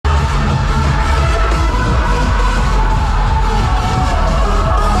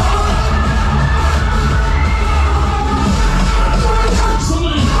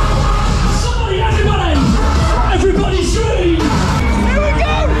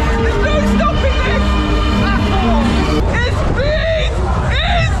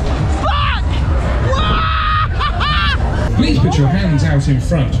out in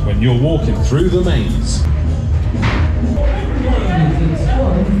front when you're walking through the maze.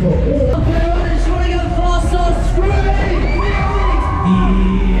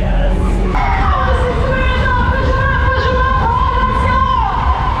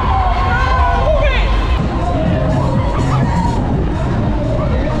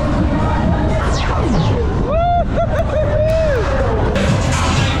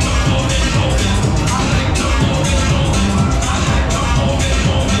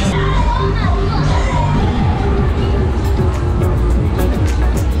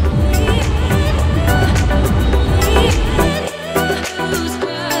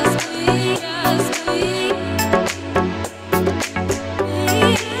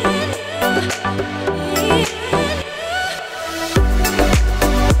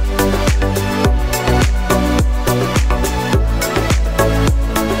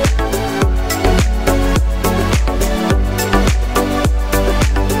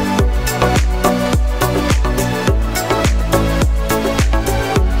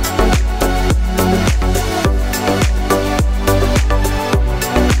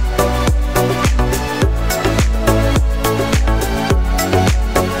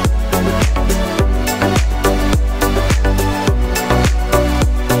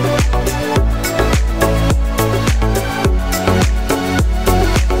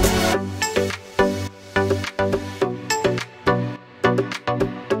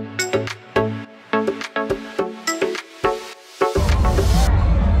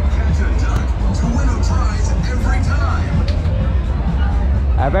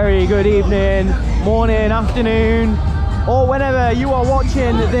 A very good evening, morning, afternoon, or whenever you are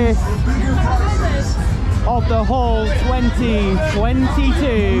watching this of the Haul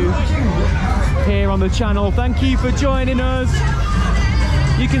 2022 here on the channel. Thank you for joining us.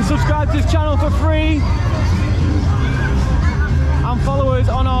 You can subscribe to this channel for free and follow us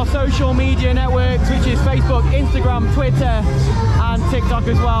on our social media networks, which is Facebook, Instagram, Twitter and TikTok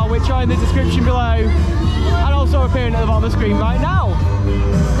as well, which are in the description below and also appearing at the bottom of the screen right now.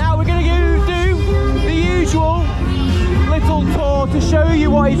 Now we're going to do the usual little tour to show you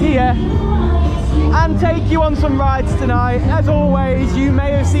what is here and take you on some rides tonight. As always, you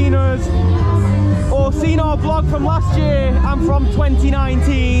may have seen us or seen our vlog from last year and from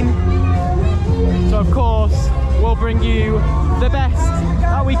 2019. So of course, we'll bring you the best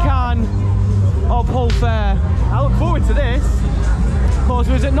that we can of Hull Fair. I look forward to this. Of course,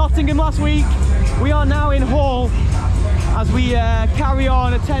 we was at Nottingham last week. We are now in Hull as we carry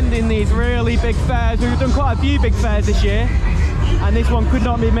on attending these really big fairs. We've done quite a few big fairs this year and this one could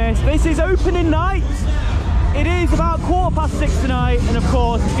not be missed. This is opening night. It is about 6:15 tonight and of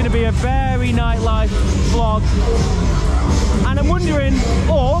course it's going to be a very nightlife vlog. And I'm wondering,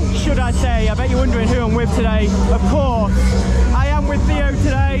 or should I say, I bet you're wondering who I'm with today. Of course, I am with Theo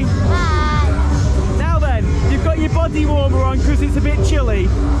today. Hi. Now then, you've got your body warmer on because it's a bit chilly.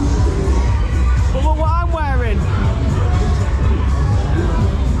 But look what I'm wearing.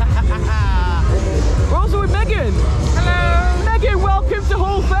 We're also with Megan. Hello. Megan, welcome to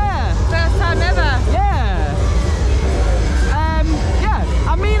Hull Fair. First time ever. Yeah. Yeah,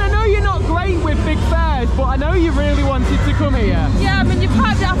 I mean, I know you're not great with big fairs, but I know you really wanted to come here. Yeah, I mean, you've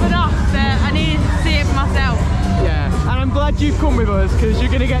hyped it up enough that I needed to see it for myself. Yeah, and I'm glad you've come with us because you're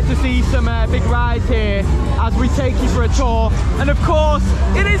going to get to see some big rides here as we take you for a tour. And of course,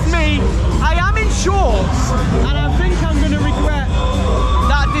 it is me. I am in shorts and I think I'm going to regret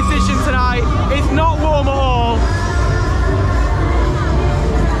that decision tonight. It's not warm at all.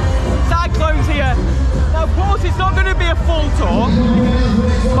 Cyclones here. Now, of course, it's not going to be a full tour,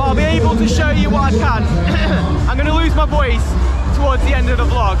 but I'll be able to show you what I can. I'm going to lose my voice towards the end of the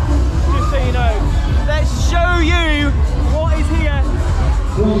vlog, just so you know. Let's show you what is here.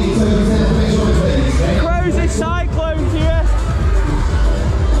 Crazy cyclones here.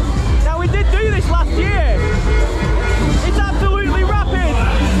 Now, we did do this last year. It's absolutely rapid.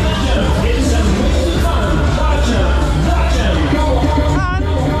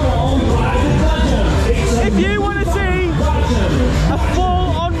 If you want to see a full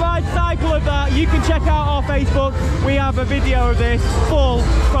on-ride cycle of that, you can check out our Facebook. We have a video of this full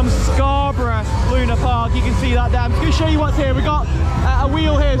from Scarborough Luna Park. You can see that there. I'm just going to show you what's here. We've got a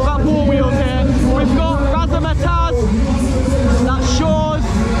wheel here. We've got 4 wheels here. We've got Razzmatazz. That's Shaw's.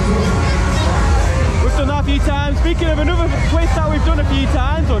 We've done that a few times. Speaking of another twist that we've done a few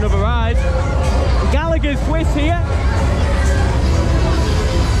times, or another ride, Gallagher's Twist here.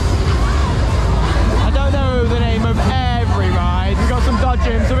 I don't know the name of every ride. We've got some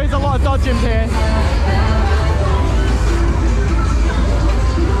dodgems. There is a lot of dodgems here.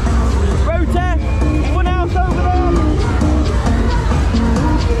 Rotor, Funhouse over there.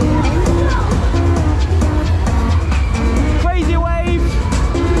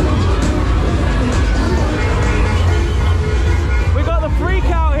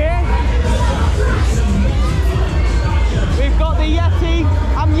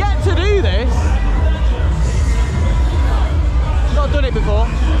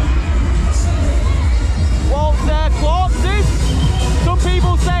 Walt's there, Clark's this. Some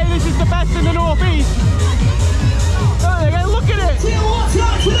people say this is the best in the northeast. Oh, they're going to look at it.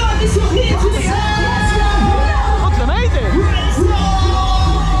 Looks amazing.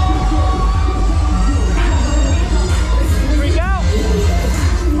 Freak out.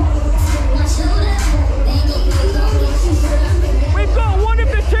 We've got one of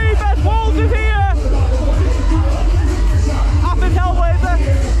the two best waltzers here. After Hellblazer.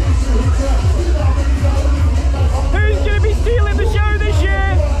 Who's going to be stealing the show this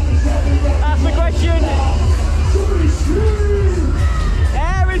year? That's the question.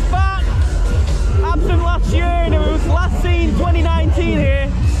 Air is back. Absent last year, and it was last seen 2019 here.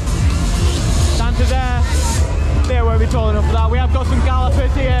 Santa's there. Theo won't be tall enough for that. We have got some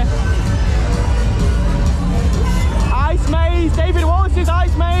gallopers here. Ice Maze, David Wallace's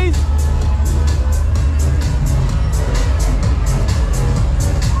Ice Maze.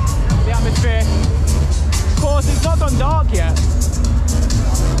 The atmosphere. Of course, it's not gone dark yet.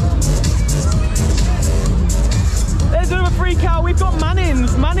 There's another freak out. We've got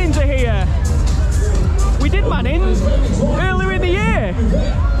Mannings. Mannings are here. We did Mannings earlier in the year.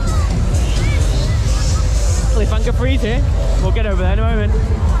 Cliffhanger Freeze here. We'll get over there in a moment.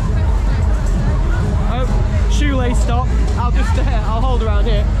 Oh, shoelace stop. I'll hold around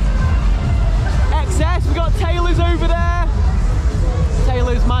here. XS, we got Taylor's over there.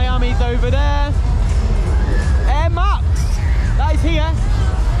 Taylor's Miami's over there. Air Max, that is here.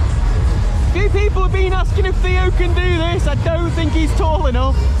 A few people have been asking if Theo can do this. I don't think he's tall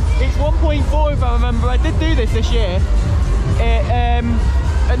enough. It's 1.4 if I remember. I did do this year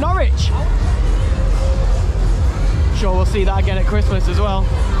at Norwich. Sure, we'll see that again at Christmas as well.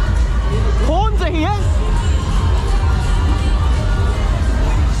 Horns are here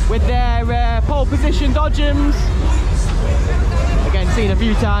with their pole position dodgems. Again, seen a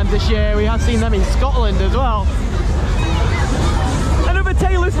few times this year. We have seen them in Scotland as well. Another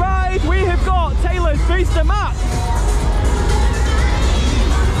Taylor's ride. We have got Taylor's Booster Max.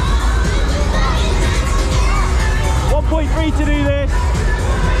 .3 to do this.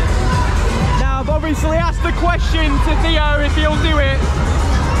 Now I've obviously asked the question to Theo if he'll do it.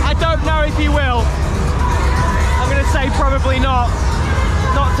 I don't know if he will. I'm going to say probably not.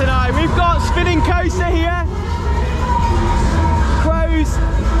 Not tonight. We've got Spinning Coaster here. Crows.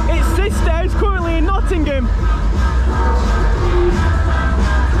 Its sister is currently in Nottingham.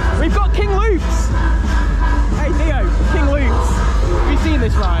 We've got King Luke's. Hey Theo, King Luke's. Have you seen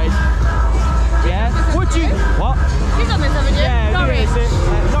this ride? Yeah? Would you? What? You've done this, haven't you? Yeah, Norwich.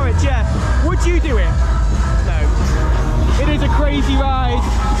 Norwich, yeah. Would you do it? No. It is a crazy ride.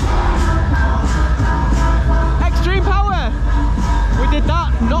 Extreme Power. We did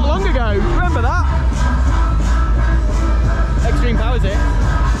that not long ago. Remember that? Extreme Power's it.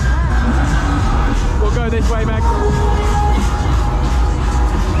 We'll go this way, Meg.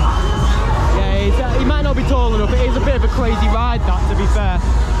 Yeah, he might not be tall enough. It is a bit of a crazy ride, that, to be fair.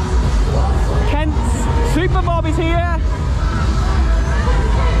 Kent's Super Bob is here.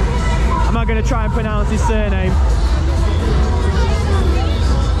 I'm not going to try and pronounce his surname.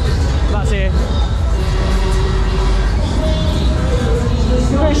 That's it.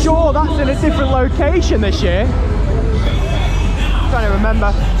 I'm pretty sure that's in a different location this year. I'm trying to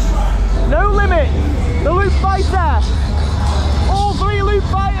remember. No Limit, the Loop Fighter. All three Loop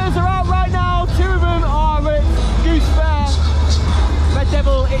Fighters are out right now. Two of them are at Goose Fair. Red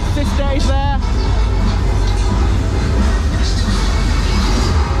Devil, its sister, is there.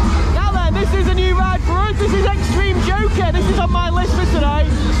 Now then, this is a new ride for us. This is Extreme Joker. This is on my list for today.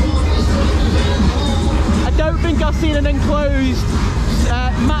 I don't think I've seen an enclosed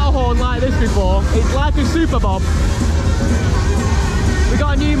Matterhorn like this before. It's like a Super Bob. We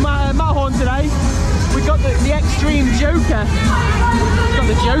got a new Matterhorn today. We got the Extreme Joker. It's got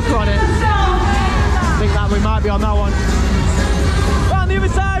the Joker on it. I think that we might be on that one. On the other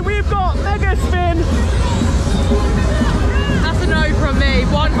side, we've got Mega Spin. That's a no from me, 100%.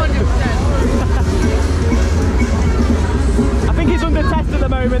 I think it's under test at the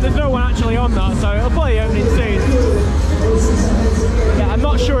moment. There's no one actually on that, so it'll probably open it soon. Yeah, I'm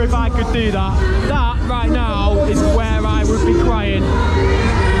not sure if I could do that. That right now is where I would be crying.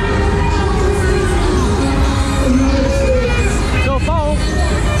 No fault.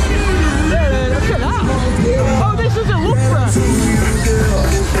 Look at that. Oh, this is a Loughborough.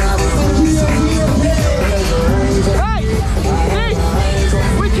 Right, this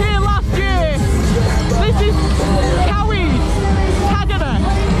was here last year. This is Cowie's Tagada.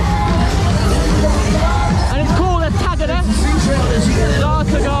 And it's called a Tagada. Not a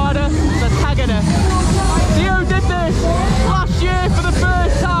Tagada, it's a Tagada. Theo did this last year for the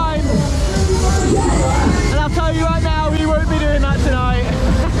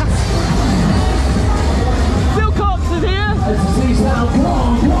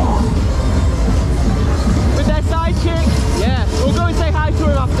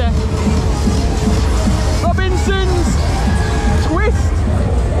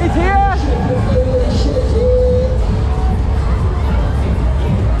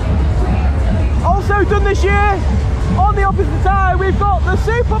this year, on the opposite side, we've got the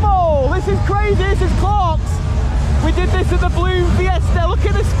Super Bowl. This is crazy, this is Clark's. We did this at the Balloon Fiesta, look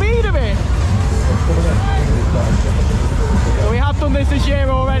at the speed of it. So we have done this year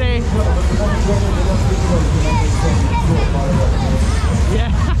already.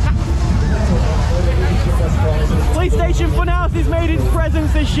 Yeah. PlayStation Funhouse has made its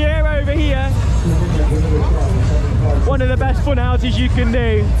presence this year over here. One of the best fun houses you can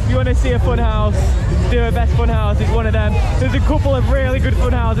do. If you want to see a fun house, do a best fun house, it's one of them. There's a couple of really good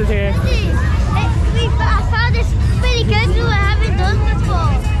fun houses here. I found this really good one I haven't done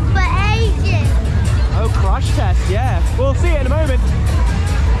before for ages. Oh, crash test, yeah. We'll see it in a moment.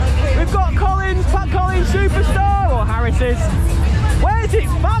 We've got Pat Collins Superstar, or Harris's. Where is it?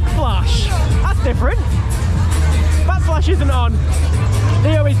 Backflash. That's different. Backflash isn't on.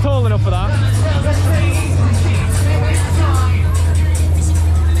 Theo is tall enough for that.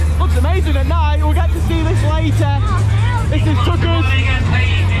 Looks amazing at night. We'll get to see this later. This is Tucker's.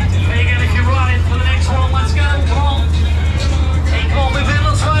 If you're running for the next one, let's go. Come on. Hey, come on, move in.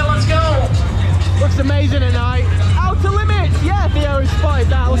 Let's go. Let's go. Looks amazing at night. Outer limits. Yeah, Theo has spotted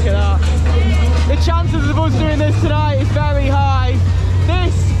that. Look at that. The chances of us doing this tonight is very high.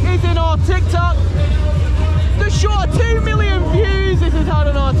 This is in our TikTok. Just short of 2 million views. This is had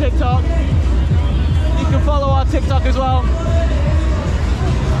on our TikTok. You can follow our TikTok as well.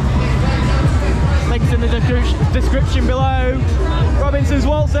 Links in the description below. Robinson's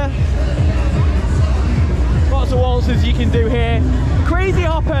Waltzer. Lots of waltzes you can do here. Crazy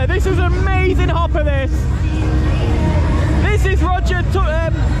hopper. This is an amazing hopper, this. This is Roger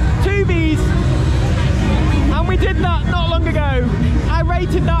 2Vs. And we did that not long ago. I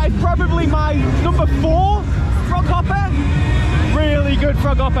rated that as probably my number 4 frog hopper. Really good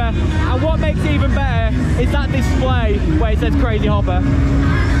frog hopper. And what makes it even better is that display where it says Crazy Hopper.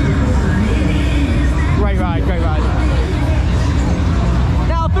 Great ride, great ride.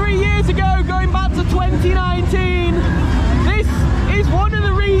 Now 3 years ago, going back to 2019, this is one of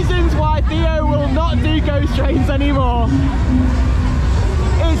the reasons why Theo will not do ghost trains anymore.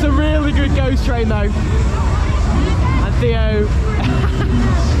 It's a really good ghost train though. And Theo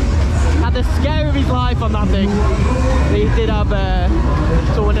had the scare of his life on that thing. He did have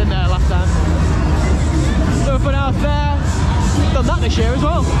someone in there last time. So for now there, done that this year as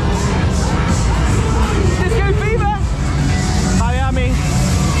well. Disco Fever, Miami.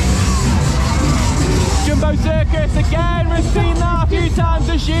 Jumbo Circus again, we've seen that a few times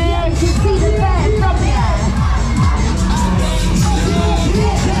this year. You can see the bed from there.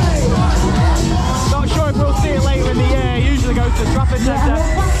 Not sure if we'll see it later in the year, usually goes to the Trafford Centre.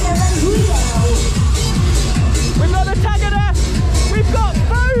 We've got the Tagada, we've got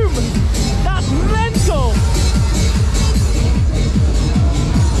Boom! That's mental!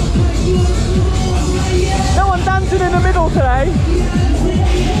 No one dancing in the middle today.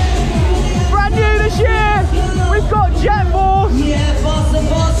 Brand new this year, we've got Jet Force.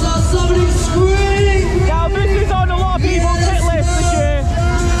 Now this is on a lot of people's hit list this year.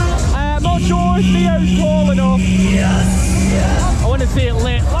 I'm not sure if Theo's tall enough. I want to see it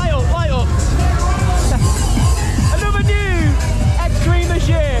lit. Light up, light up. Another new Extreme this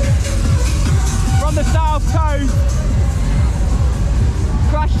year from the South Coast.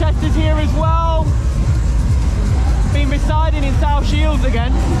 Crash test is here as well. Been residing in South Shields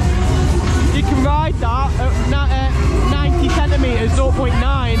again. You can ride that at 90 centimetres,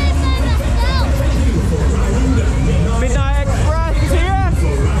 0.9. Midnight Express is here.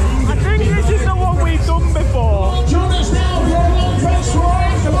 I think this is the one we've done before. Join us now, you're on press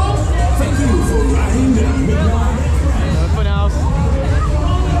ride. Come on. Thank you for riding the midnight. Fun house.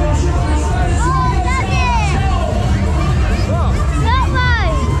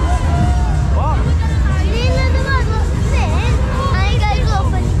 What? You know the one that's thin, and it goes up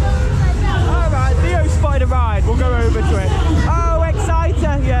and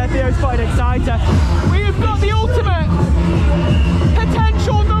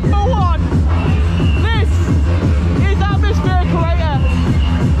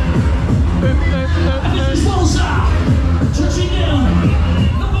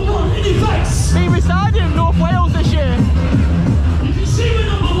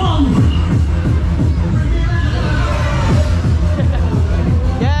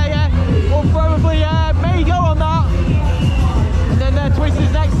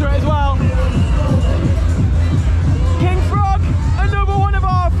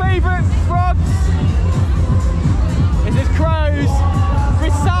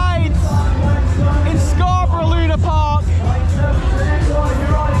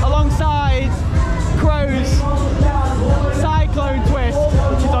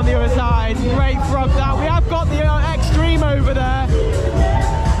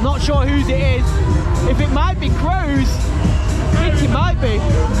whose it is. If it might be Crow's, I think it might be.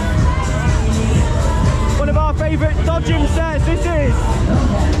 One of our favourite dodging sets, this is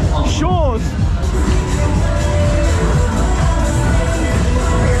Shaw's.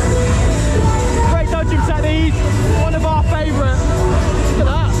 Great dodging set these, one of our favourite. Look at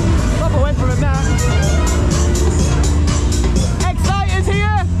that, proper went from it now. Exciters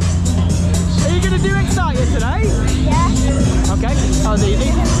here. Are you going to do Exciter today? Yeah. Okay, that was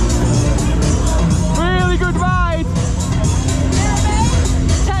easy. Really good ride.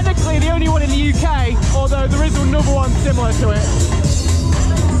 Technically the only one in the UK, although there is another one similar to it.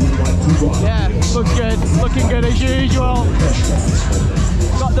 Yeah, looks good, looking good as usual.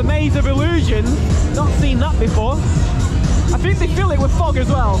 Got the Maze of Illusions, not seen that before. I think they fill it with fog as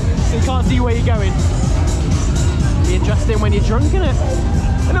well, so you can't see where you're going. Be interesting when you're drunk, innit?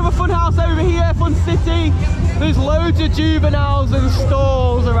 Another fun house over here, Fun City. There's loads of juveniles and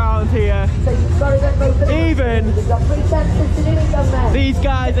stalls around here. Even these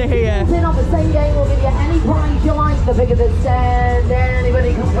guys are here. On the same game, we'll give you any prize you like. The bigger the stand,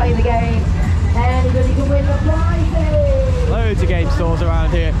 anybody can play the game. Anybody can win the prizes. Loads of game stalls around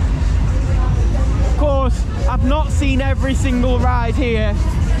here. Of course, I've not seen every single ride here.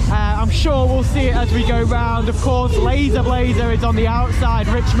 I'm sure we'll see it as we go round. Of course, Laser Blazer is on the outside,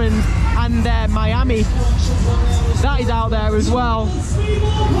 Richmond and Miami. That is out there as well.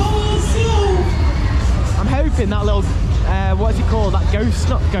 I'm hoping that little, what's it called? That ghost,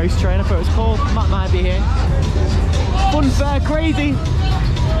 not ghost train, I thought it was called. Might be here. Fun Fair Crazy.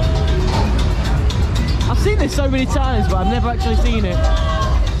 I've seen this so many times, but I've never actually seen it.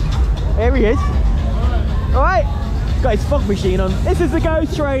 Here he is. All right. Got his fog machine on. This is the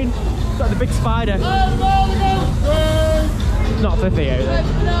ghost train. Got the big spider. Not for Theo though.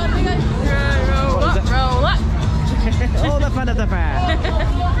 Roll up. All the fun of the fair.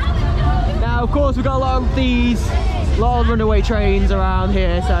 Now, of course, we've got a lot of these, lot of runaway trains around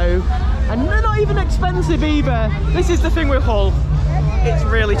here. So, and they're not even expensive either. This is the thing with Hull. It's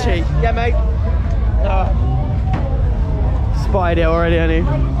really cheap. Yeah, mate. Spotted it already, hasn't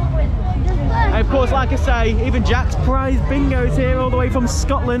he? And of course, like I say, even Jack's Prize Bingo's here all the way from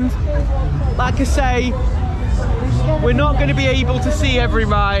Scotland. Like I say, we're not going to be able to see every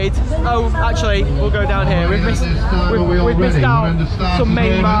ride. Oh, actually, we'll go down here. We've missed out some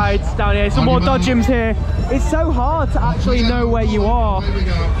main rides down here. Some more dodgems here. It's so hard to actually know where you are.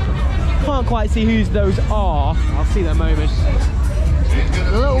 Can't quite see whose those are. I'll see that in a moment.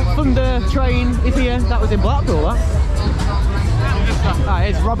 The little Thunder train is here. That was in Blackpool, that. Ah,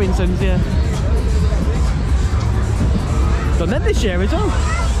 it's Robinson's, yeah. Done them this year as well.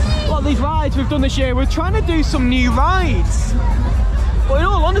 A lot of these rides we've done this year, we're trying to do some new rides. But in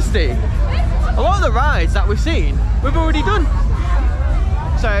all honesty, a lot of the rides that we've seen, we've already done.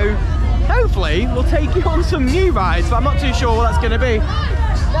 So, hopefully, we'll take you on some new rides, but I'm not too sure what that's going to be.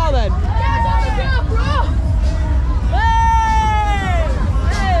 Now then.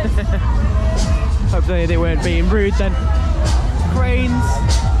 Hopefully they weren't being rude then. Cranes.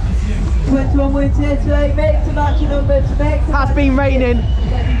 21 wins here today, mix to match your number to mix. Has been raining.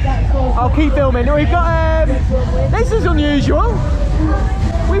 I'll keep filming. We've got, this is unusual.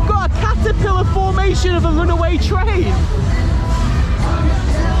 We've got a caterpillar formation of a runaway train.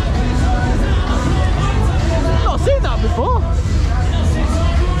 Not seen that before.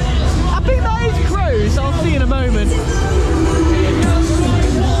 I think that is Crow's. I'll see in a moment.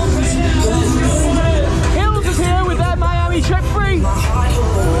 Hills is here with their Miami trip free.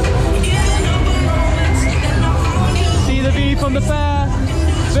 See the view from the fair.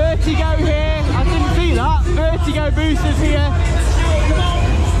 Vertigo here. I didn't see that. Vertigo boosters here.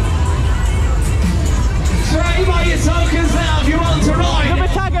 Trade by your tokens now if you want to ride. Number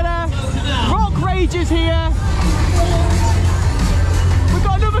tagger there. Rock Rage is here. We've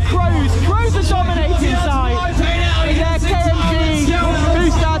got another Crow's. Crow's are dominating side. In their KMG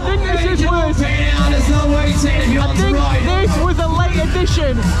booster. I think this is worth. I think this was a late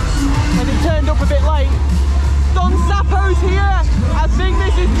edition and it turned up a bit late. Don Sapo's here. I think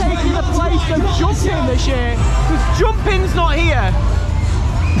this is taking the place of jumping this year because jumping's not here.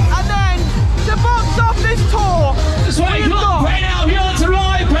 And then to box off this tour, we've got pay now if you want to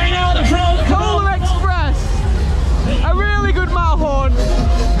ride, pay now at the front. Polar Express. A really good Matterhorn.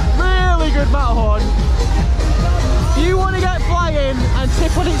 Really good Matterhorn. If you want to get flying and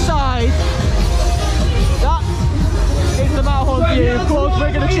tip on its side, that is the Matterhorn view. Of course,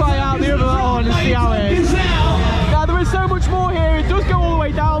 we're going to try out the other Matterhorn and see how it is. Now, there is so much more here. It does go all the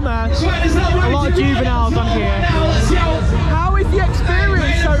way down there. A lot of juveniles on here. How is the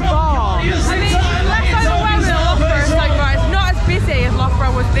experience so far? I mean, less overwhelming than Loughborough so far. It's not as busy as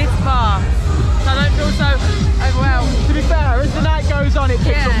Loughborough was this far.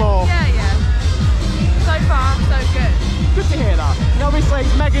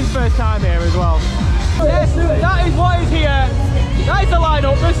 Megan's first time here as well. Yes, that is what is here. That is the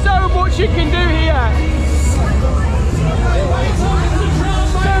lineup. There's so much you can do here.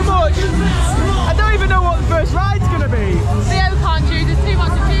 So much. I don't even know what the first ride's going to be. Theo can't choose, there's too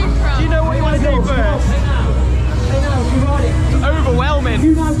much to choose from. Do you know what you want to do first? It's overwhelming.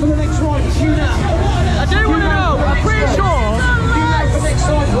 You know for the next ride, it's you now. I do want to know. I'm pretty sure. You know for next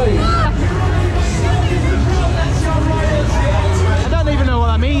side, please. I don't even know what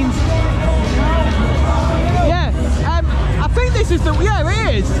that means. Yeah, I think this is the, yeah,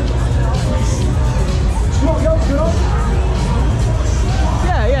 it is.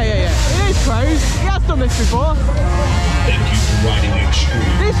 Yeah. It is Crows. He has done this before. Thank you for riding Extreme.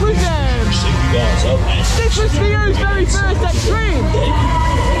 This was Theo's very first Extreme.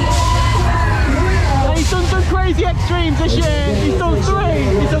 And he's done some crazy Extremes this year. He's done 3.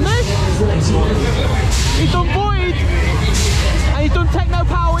 He's done this. He's done Void. And he's done Techno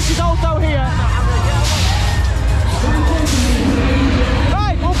Power, which is also here.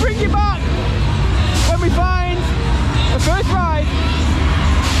 Right, we'll bring you back when we find the first ride.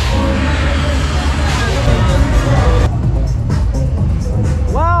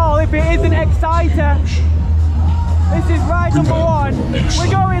 Wow, if it isn't Exciter. This is ride number 1. We're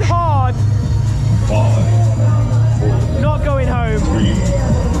going hard. 5, 4, not going home. 3,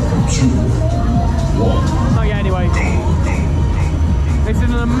 2, 1. Not yet anyway. This is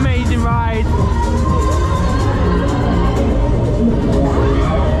an amazing ride.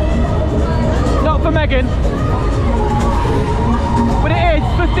 Not for Megan, but it is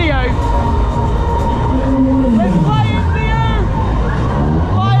for Theo. Let's fly in, Theo!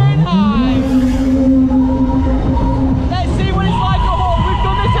 Flying high! Let's see what it's like at home. We've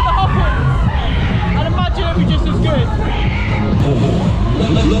done this at the Hoppers, and imagine it'll be just as good.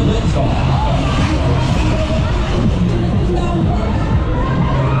 Let's go.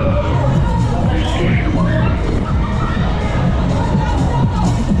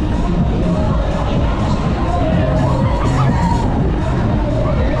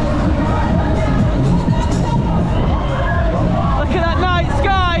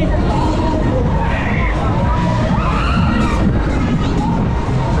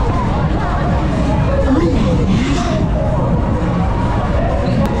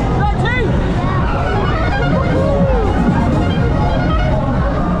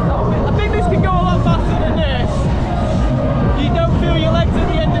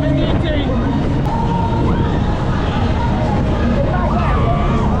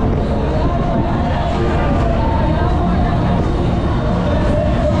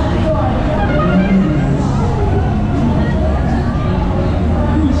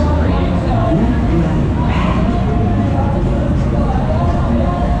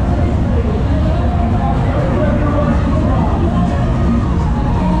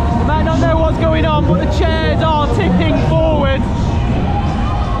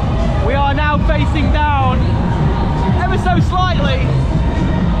 Facing down ever so slightly,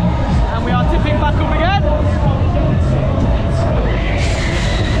 and we are tipping back up again.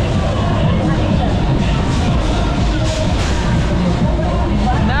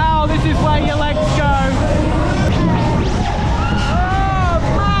 Now this is where your legs go. Oh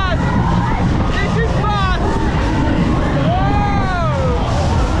man, this is fast. Whoa.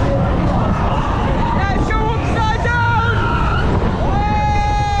 Let's go upside down.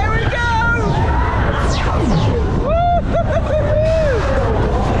 Here we go.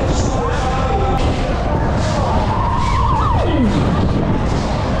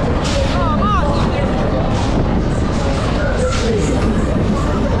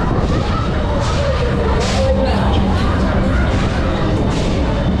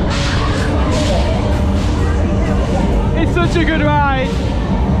 It's such a good ride.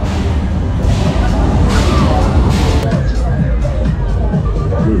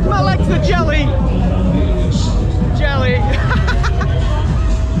 My legs are jelly. Jelly.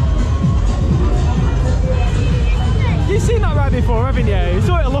 You've seen that ride before, haven't you? You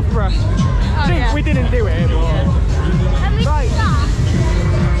saw it at Loughborough. We didn't do it, but... Right.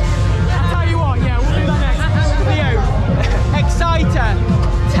 I'll tell you what, yeah, we'll do that next. Theo, Exciter,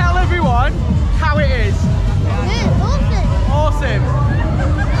 tell everyone how it is. Awesome.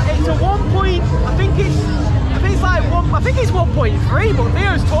 It's a 1 point, I think it's it's 1.3, but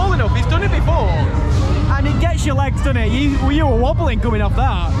Theo's tall enough, he's done it before. And it gets your legs, doesn't it? You were wobbling coming off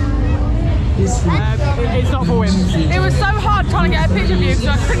that. It's not for wins. It was so hard trying to get a picture of you because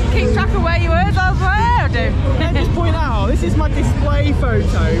I couldn't keep track of where you were. I was like, oh, dude. Can I just point out, this is my display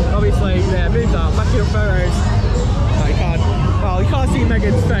photo. Obviously, yeah, move that, backing up photos. No, you can't. Well, you can't see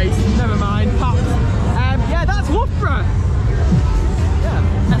Megan's face. Never mind. Perhaps. Yeah, that's Loughborough.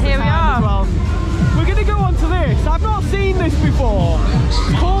 Yeah. And here we are. As well. We're going to go on to this. I've not seen this before.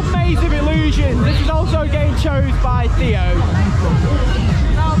 It's called Maze of Illusions. This is also a game chosen by Theo.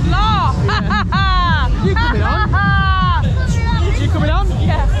 Oh, no! You coming on? You coming on?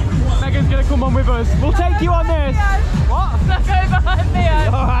 Yeah. Megan's going to come on with us. We'll take you on this. What? So go behind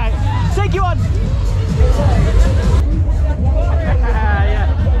Theo. Alright, take you on.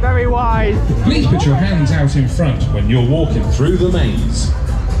 Yeah, very wise. Please put your hands out in front when you're walking through the maze.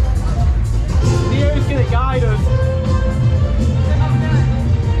 Theo's going to guide us.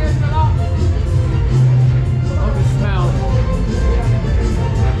 Oh, the smell.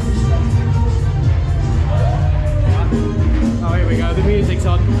 Oh, here we go. The music's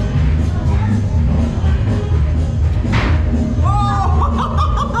on.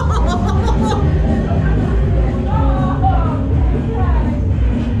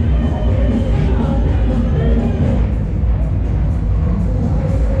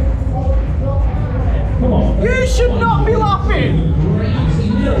 You should not be laughing!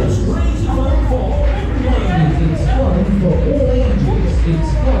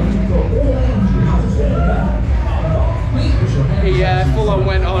 Yeah, full on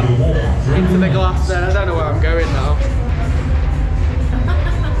went on into the glass then. I don't know where I'm going now.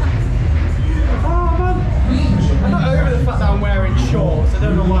 Oh man, I'm not over the fact that I'm wearing shorts. I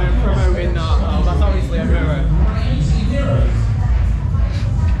don't know why I'm promoting that. Oh, that's obviously a mirror.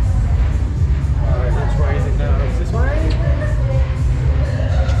 Alright, which way is it now? Is this way?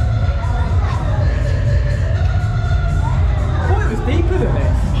 I thought it was deeper than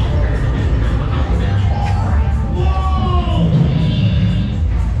this.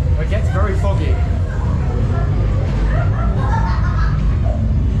 It gets very foggy.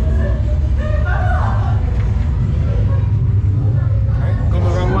 Okay, gone the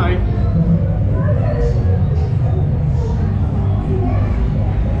wrong way.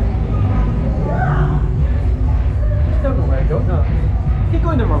 Don't know where to go now. Keep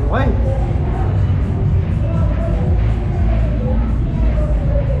going the wrong way.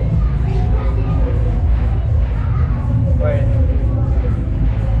 Wait.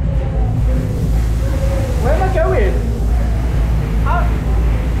 Where am I going? Oh.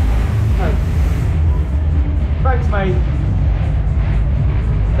 Thanks, mate.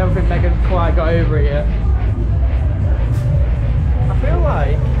 Don't think Megan's quite got over it yet. I feel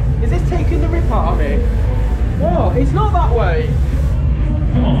like, is this taking the rip out of me? Whoa, it's not that way.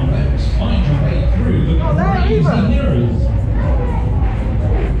 Come on, let's find your way through the Not there crazy either. mirrors.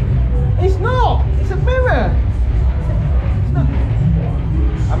 It's not. It's a mirror. It's not.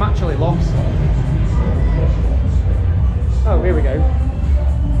 I'm actually lost. Oh, here we go.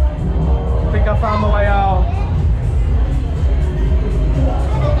 I think I found my way out.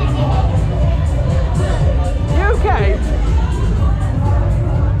 You okay?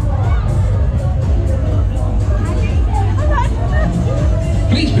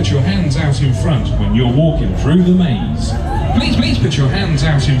 Please put your hands out in front when you're walking through the maze. Please put your hands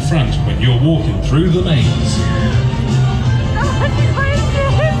out in front when you're walking through the maze.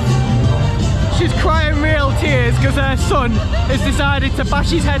 She's crying real tears because her son has decided to bash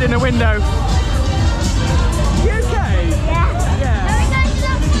his head in a window. You okay? Yeah.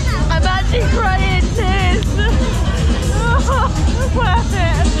 I'm actually crying tears. Oh, it's worth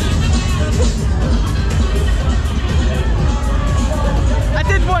it. I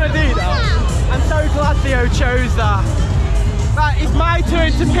did want to do that. I'm so glad Theo chose that. Right, it's my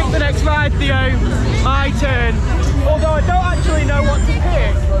turn to pick the next ride, Theo. My turn. Although I don't actually know what to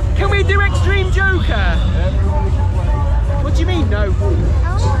pick. Can we do Extreme Joker? What do you mean, no? I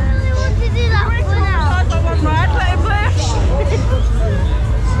really want to do that one now.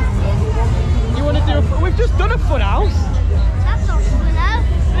 You want to do a... We've just done a fun house. That's not fun now.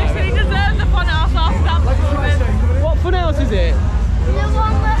 Literally deserves the fun house after that performance. What fun house is it? The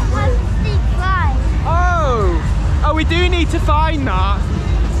one that has the fly. Oh, we do need to find that.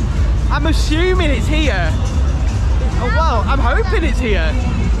 I'm assuming it's here. Oh, well, I'm hoping it's here.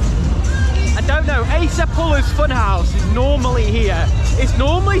 I don't know. Asa Puller's Funhouse is normally here. It's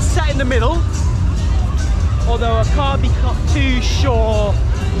normally set in the middle. Although I can't be too sure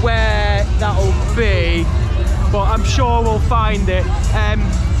where that'll be. But I'm sure we'll find it.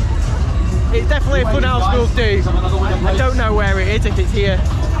 It's definitely a Funhouse we'll do. I don't know where it is, if it's here.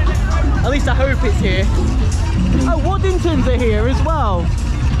 At least I hope it's here. Oh, Waddingtons are here as well.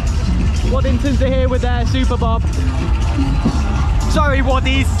 Waddingtons are here with their Super Bob. Sorry,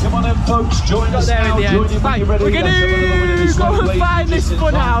 Waddies. Come on in, folks, join us There now. in the end. Right, we're going to go and find this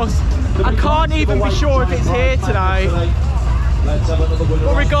fun house. I can't even be sure if it's here tonight.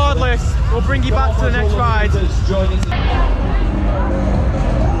 But regardless, we'll bring you back to the next ride.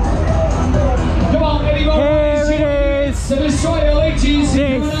 on, any more Here rides? it is. So this way, all ages.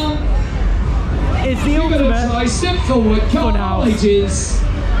 This is the Give it a try. ultimate Step forward. Come on, all Funhouse. ages.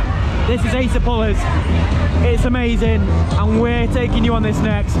 This is Ace of Pullers. It's amazing, and we're taking you on this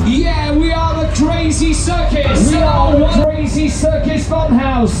next. Yeah, we are the Crazy Circus. We are the Crazy Circus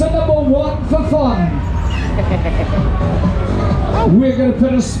Funhouse, the #1 for fun. We're going to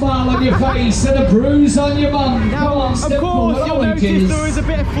put a smile on your face and a bruise on your bum. Now, Come on, of step course, forward, you'll all notice ages. there is a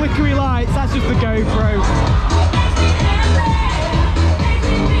bit of flickery lights. That's just the GoPro.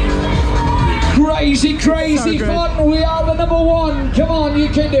 Crazy, crazy So good. fun. We are the #1. Come on, you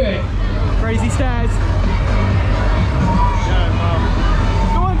can do it. Crazy stairs.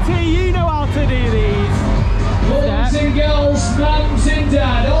 Go on, T, you know how to do these. Boys Step. and girls, mums and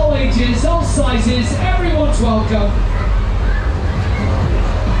dad, all ages, all sizes, everyone's welcome.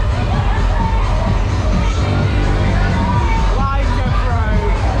 Like a pro.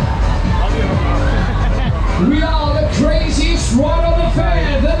 We are the craziest ride on the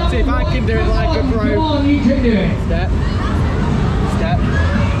fair. The See if I can do it like a pro. Come on, you can do it. Step. Step.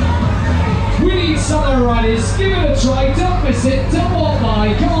 We need summer riders. Give it a try. Don't miss it. Don't walk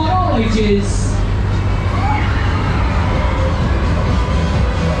by. Come on, all ages.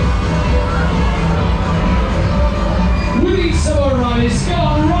 We need summer riders. Come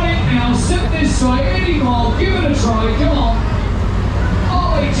on, run it now. Step this way. Any more. Give it a try. Come on.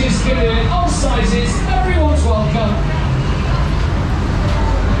 All ages can do it. All sizes. Everyone's welcome.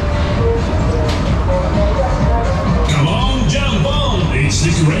 Come on, jump on! It's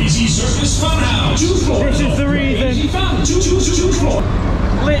the Crazy Circus Funhouse. Choose floors. This is the reason. Crazy fun. Choose floor.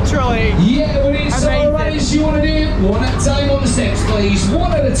 Literally. Yeah, we need summer Amazing. riders. You want to do it? One at a time on the steps, please.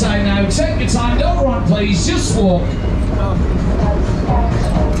 One at a time now. Take your time. Don't run, please. Just walk.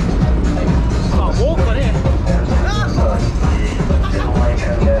 Can't walk on it.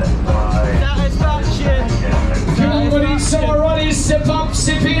 Satisfaction. Come on, we need summer riders. Step up,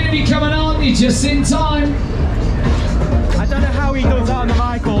 step in. If you're coming on, you're just in time. I don't know how he does that on the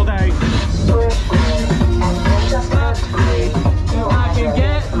mic all day. I can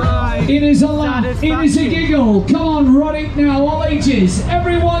get mine. It is a laugh. It is a giggle. Come on, run it now. All ages.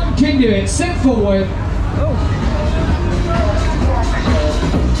 Everyone can do it. Step forward.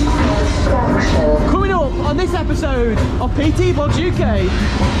 Coming up on this episode of PT Vlogs UK.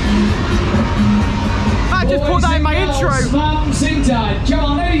 I just put that in my Boys and intro. girls, mums and dad. Come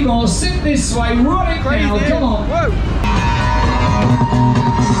on, any more. Sit this way. Run it now. Come on. Whoa.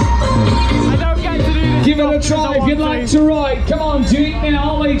 I don't get to do this. Give it a as often try as I if you'd want like to ride. Come on, do it now.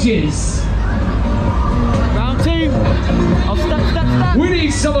 All ages. Round 2. I'll step. We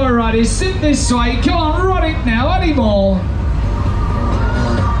need summer riders. Sit this way. Come on, run it now. Any more?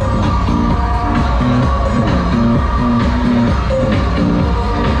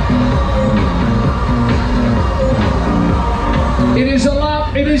 It is a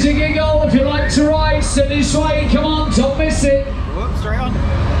laugh. It is a giggle. If you like to ride, sit this way. Come on, don't miss it. Whoops, straight on.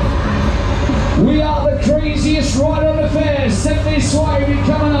 We are the craziest ride on the fair. Sit this way. We're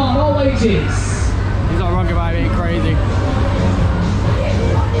coming on. All ages. He's not wrong about being crazy.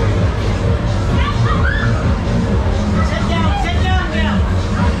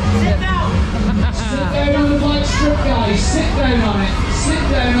 Sit down on the black strip, guys. Sit down on it. Sit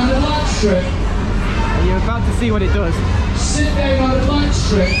down on the black strip. You're about to see what it does. Sit down on the black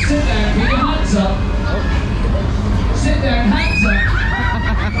strip. Sit down. Put your hands up. Sit down. Hands up.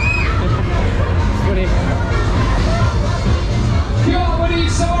 Funny. Come on, we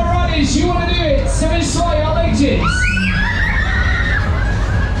need summer riders. You want to do it? Sit this way. All ages.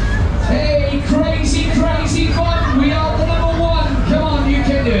 Hey, crazy, crazy fun. We are the #1. Come on, you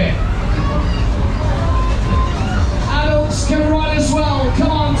can do it. Adults can ride as well.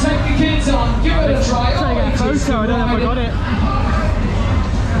 Come on, take the kids on. Give it a try. I'm trying to get a photo. I don't know if I got it.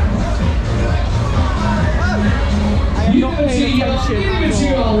 I am You not give it to paying young, attention give it at to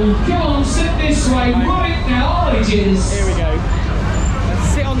all. old. Come on, sit this way. Run it now. All ages. Here we go. Let's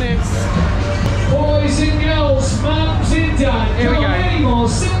sit on this. Boys and girls, mums and dad. Here we Come on, go. any more.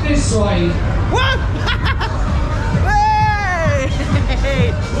 Sit this way. What?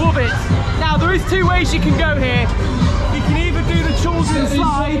 Hey! Love it. Now there is 2 ways you can go here. You can either do the children's Sit this way.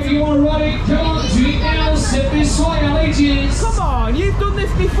 slide. If you want to run it, come on, do it now. Sit this way. All ages. Come on, you've done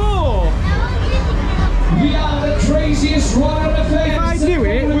this before. We are the craziest ride on the fair. If I do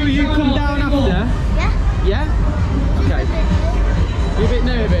it, will you come down after? Yeah. Yeah? Okay. You're a bit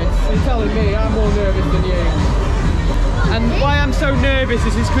nervous. You're telling me I'm more nervous than you. And why I'm so nervous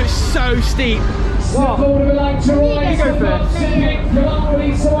is because it's so steep. What? You go first.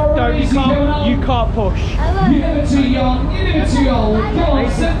 You can't push. You're never too young, you're never too old. Come on,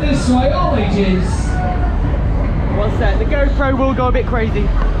 sit this way, all ages. One sec, the GoPro will go a bit crazy.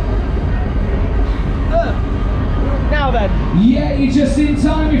 Now then. Yeah, you're just in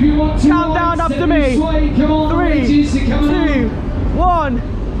time if you want to. Countdown after me. Come on, 3, 2, 1.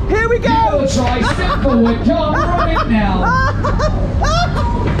 Here we go! Try, step forward, come on, run it now.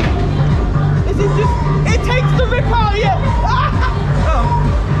 This is just, it takes the rip out of you.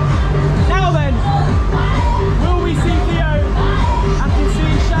 Now then, will we see Theo? I can see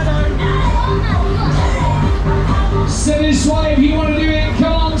his shadow. Step this way if you want to do it,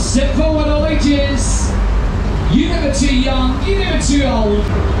 come on, step forward, all ages. You're never too young, you're never too old.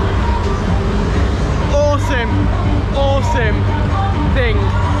 Awesome thing.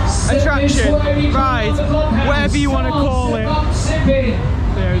 Attraction, ride, whatever you want to call it.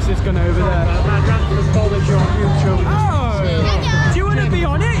 There's this gun over there. Oh! Do you want to be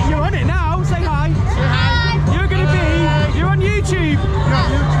on it? You're on it now. Say hi. You're on YouTube.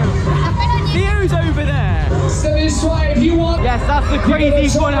 Theo's over there. Yes, that's the crazy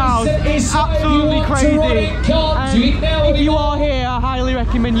fun house. It's absolutely crazy. And if you are here, I highly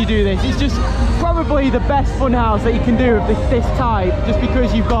recommend you do this. It's just probably the best fun house that you can do of this type, just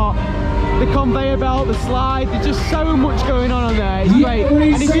because you've got the conveyor belt, the slide, there's just so much going on there. It's great.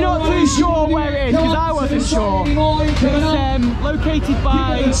 And if you're not too sure where it is, because I wasn't sure, it's located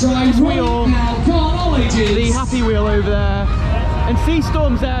by this wheel, the Happy Wheel over there. And Sea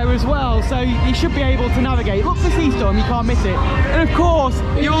Storm's there as well, so you should be able to navigate. Look for Sea Storm, you can't miss it. And of course,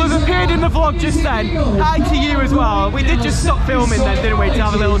 you will have appeared in the vlog just then. Hi to you as well. We did just stop filming then, didn't we, to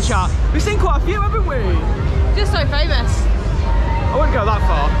have a little chat. We've seen quite a few, haven't we? Just so famous. I wouldn't go that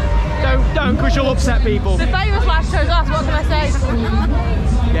far. Don't, because you'll upset people. The famous lad chose us, what can I say?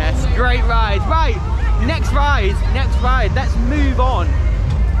 Yes, great ride. Right, next ride, let's move on.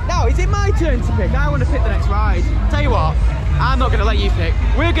 Now, is it my turn to pick? I want to pick the next ride. Tell you what, I'm not going to let you pick.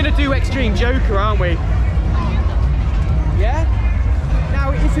 We're going to do Extreme Joker, aren't we? Yeah?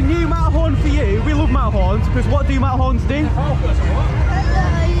 Now, it's a new Matterhorn for you. We love Matterhorns, because what do Matterhorns do?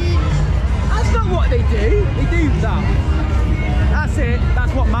 That's not what they do. They do that. That's it.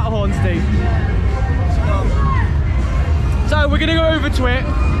 That's what Matterhorns do. So we're going to go over to it.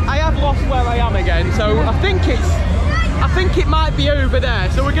 I have lost where I am again, so I think it might be over there.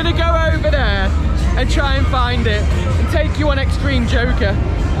 So we're going to go over there and try and find it and take you on Extreme Joker.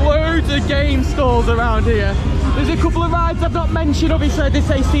 Loads of game stalls around here. There's a couple of rides I've not mentioned. Obviously I did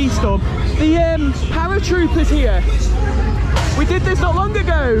say Sea Storm. The paratroopers here. We did this not long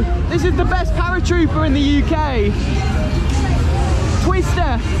ago. This is the best paratrooper in the UK.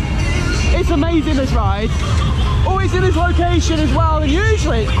 Twister. It's amazing, this ride. Always in this location as well, and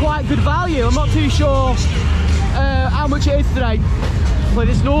usually it's quite good value. I'm not too sure how much it is today, but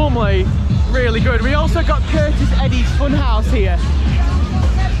it's normally really good. We also got Curtis Eddie's Funhouse here,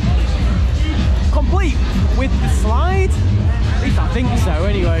 complete with the slide. At least I think so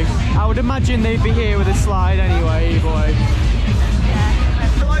anyway. I would imagine they'd be here with a slide anyway, either way.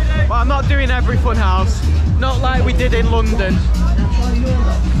 But I'm not doing every Funhouse, not like we did in London.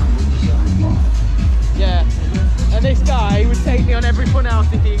 Yeah, and this guy would take me on every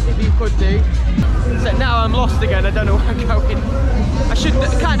Funhouse if he could do. So now I'm lost again, I don't know where I'm going. I should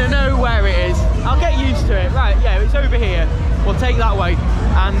kind of know where it is. I'll get used to it. Right, yeah, it's over here. We'll take that way.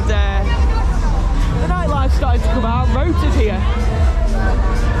 And the nightlife's starting to come out. Rotors here.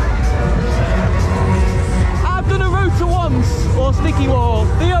 I've done a rotor once, or sticky wall.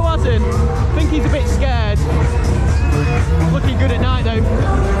 Theo hasn't. I think he's a bit scared. Looking good at night though.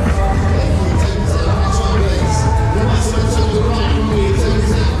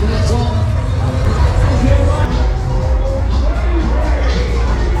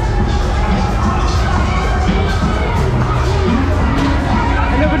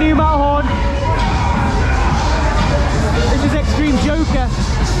 Another new Matterhorn. This is Extreme Joker.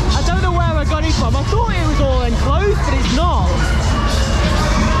 I don't know where I got it from. I thought it was all enclosed, but it's not.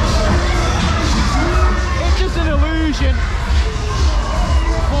 It's just an illusion.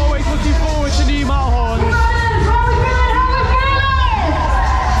 Always looking forward to new Matterhorns.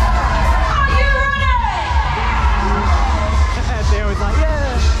 Theo was like,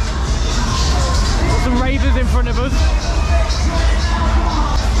 yeah. Got some ravers in front of us.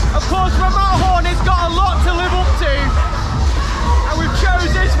 Of course, my Matterhorn has got a lot to live up to, and we've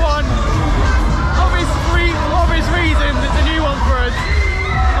chose this one. Obvious reasons, it's a new one for us.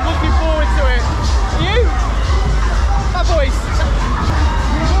 I'm looking forward to it. You? My voice.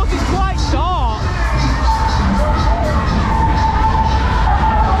 Of course, it's quite dark.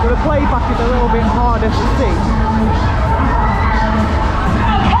 The playback is a little bit harder to see.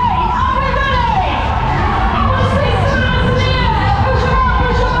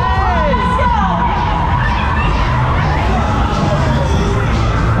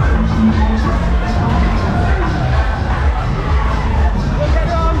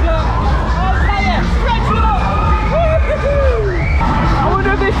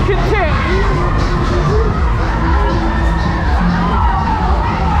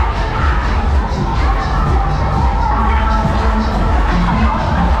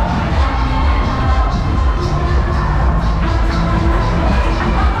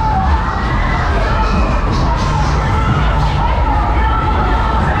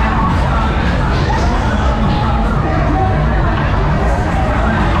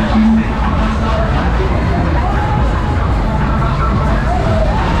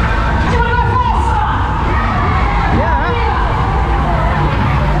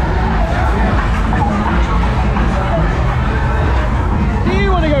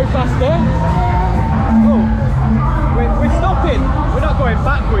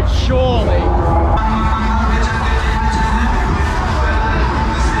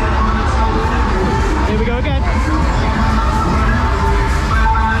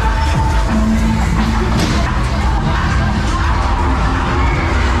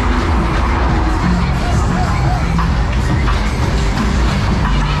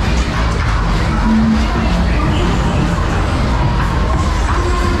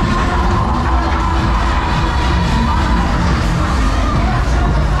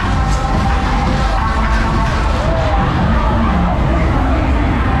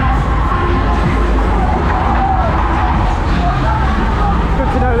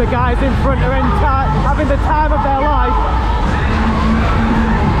 guys in front are having the time of their life.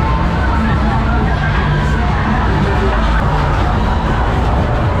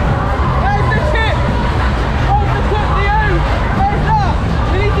 Where's the tip? Where's the tip, Theo? Where's that?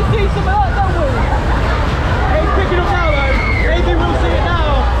 We need to see some of that, don't we? It's picking up now though. Maybe we'll see it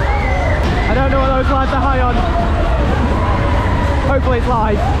now. I don't know what those lads are high on. Hopefully it's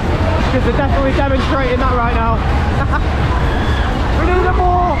live, because they're definitely demonstrating that right now. We need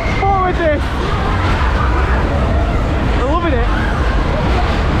more of this. We're loving it.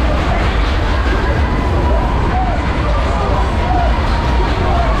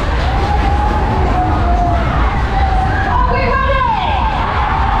 Are we ready?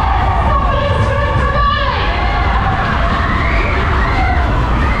 Somebody's ready to ride.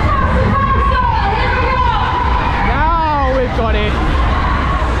 Here we go. Now we've got it.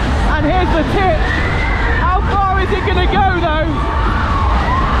 And here's the tip. How far is it going to go though?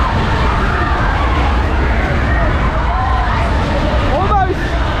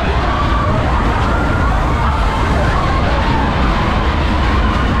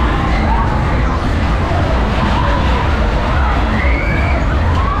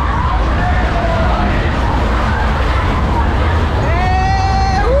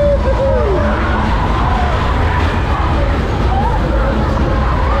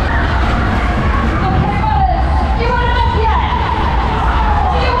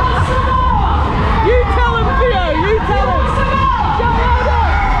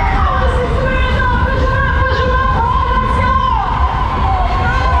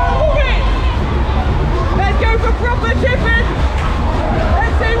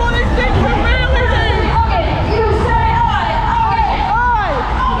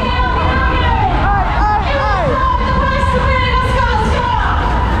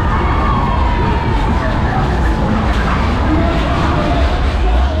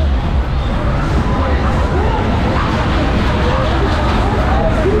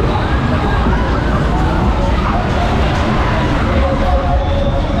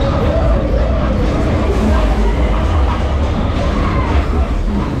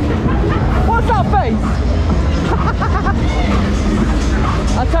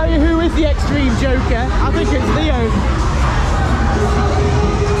 I'll tell you who is the extreme joker. I think it's Theo.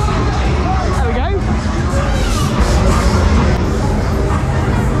 There we go.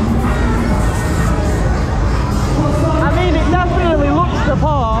 I mean, it definitely looks the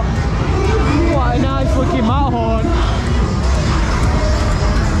part. What a nice looking Matterhorn.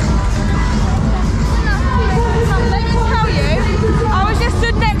 Let me tell you, I was just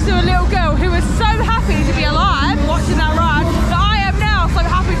stood next to a little girl who was so happy to be alive watching that ride that I am now so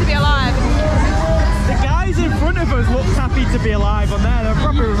happy to be alive. The guys in front of us looked happy to be alive on there. They're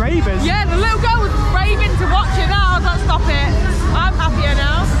proper ravers. Yeah, the little girl was raving to watch it now. I was like, stop it. I'm happier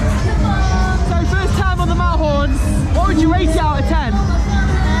now. So first time on the Matterhorn, what would you rate it out of 10?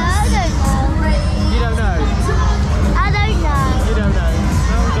 I don't know. You don't know? I don't know. You don't know?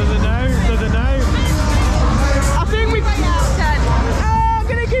 No, doesn't know, doesn't know. I think we... I'm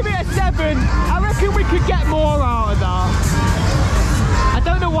going to give it a 7. I reckon we could get more out of that. I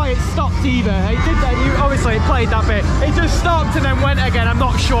don't know why it stopped either. It did that. Obviously it played that bit. It just stopped and then went again. I'm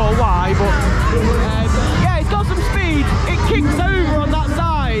not sure why, but yeah, it's got some speed. It kicks over on that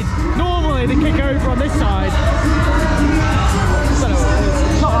side. Normally they kick over on this side. So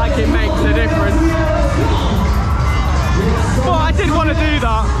it's not like it makes a difference. But I did want to do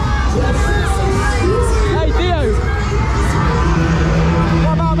that. Hey Theo,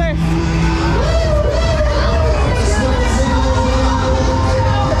 what about this?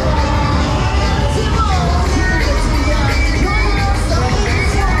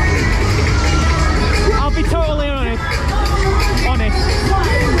 I'll be totally honest.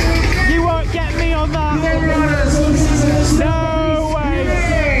 You won't get me on that. No way.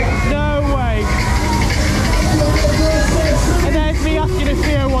 No way. And there's me asking if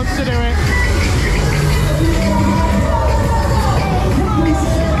Theo wants to do it.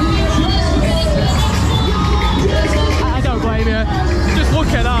 I don't blame you. Just look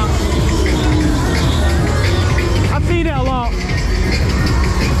at that. I've seen it a lot.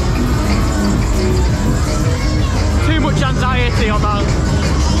 Too much anxiety on that.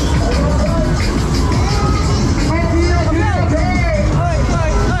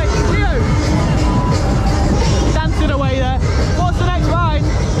 Theo. Dancing away there. What's the next ride?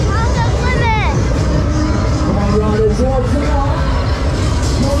 I'll go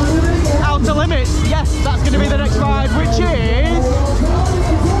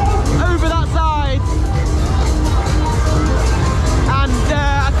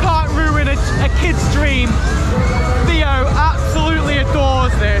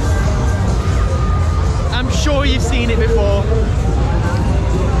sure you've seen it before.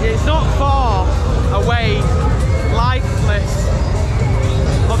 It's not far away, lifeless,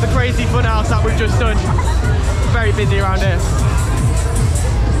 of the crazy funhouse that we've just done. Very busy around here.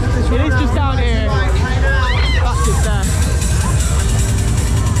 It is just down here. That's it there.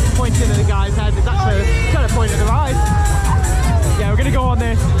 Pointing at the guy's head. It's actually trying to point at the ride. Yeah, we're gonna go on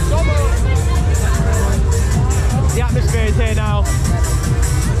this. The atmosphere is here now.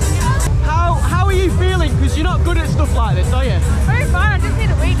 How are you feeling? Because you're not good at stuff like this, are you? Very fine, I just need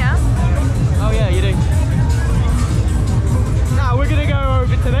a wee now. Oh yeah, you do. Now we're gonna go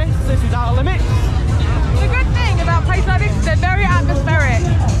over to this. This is Outer Limits. The good thing about places like this is they're very atmospheric.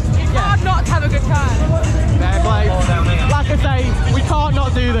 It's hard not to have a good time. Fair play. Like I say, we can't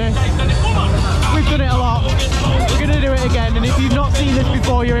not do this. We've done it a lot. We're gonna do it again, and if you've not seen this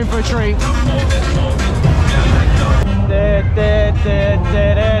before, you're in for a treat.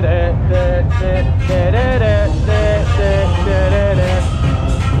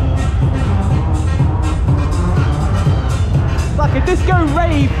 Like a disco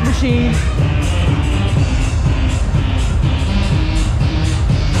rave machine.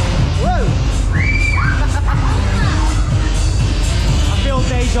 Whoa! I feel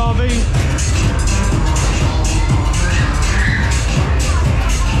deja vu.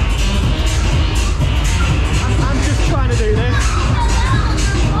 I'm just trying to do this.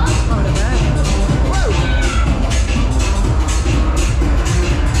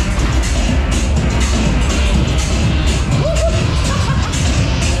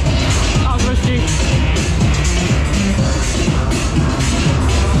 That was risky.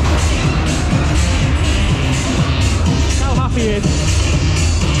 How happy he is.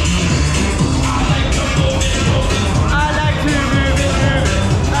 I like to move it, move it.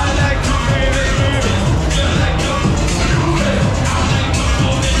 I like to move it, move it.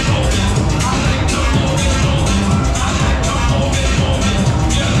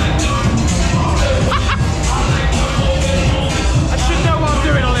 I should know what I'm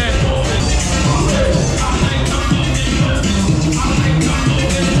doing on here.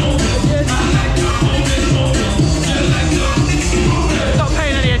 Not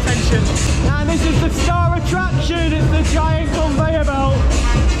paying any attention. And this is the star attraction. It's the giant conveyor belt.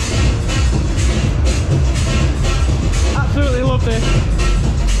 Absolutely love this.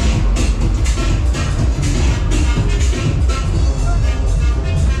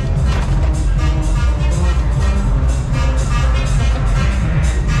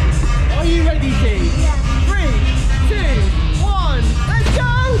 Are you ready, T? Yeah. 3, 2, 1, let's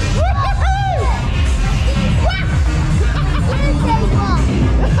go! Woohoo!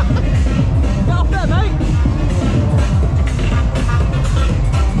 Get off there, mate.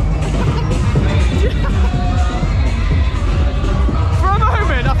 For a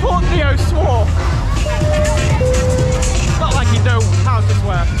moment, I thought Theo swore. Not like you know how to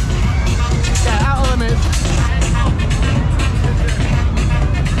swear. Yeah, Outer Limits.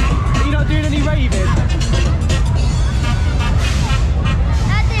 Are you not doing any raving?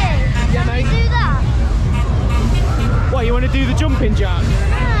 Daddy, Yeah, can we mate. do that? What, you want to do the jumping jack? No.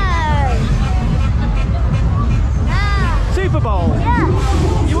 No. Super Bowl? Yeah.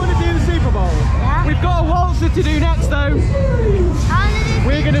 You want to do the Super Bowl? Yeah. We've got a waltzer to do next though.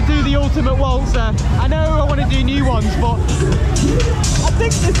 We're going to do the ultimate waltzer. I know I want to do new ones, but I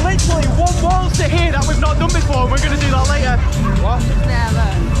think there's literally one waltzer here that we've not done before, and we're going to do that later. What? Never.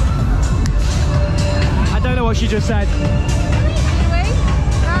 I don't know what she just said.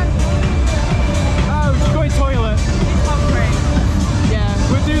 Oh, she's going toilet.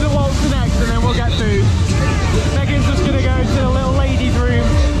 Yeah, we'll do the waltzer next and then we'll get food. Megan's just going to go to the little ladies' room.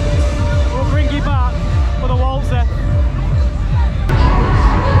 We'll bring you back for the waltzer.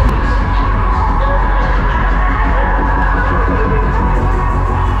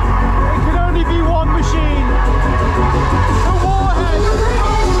 It can only be one machine. The warhead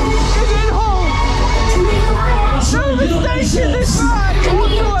is in Hull. No mistake.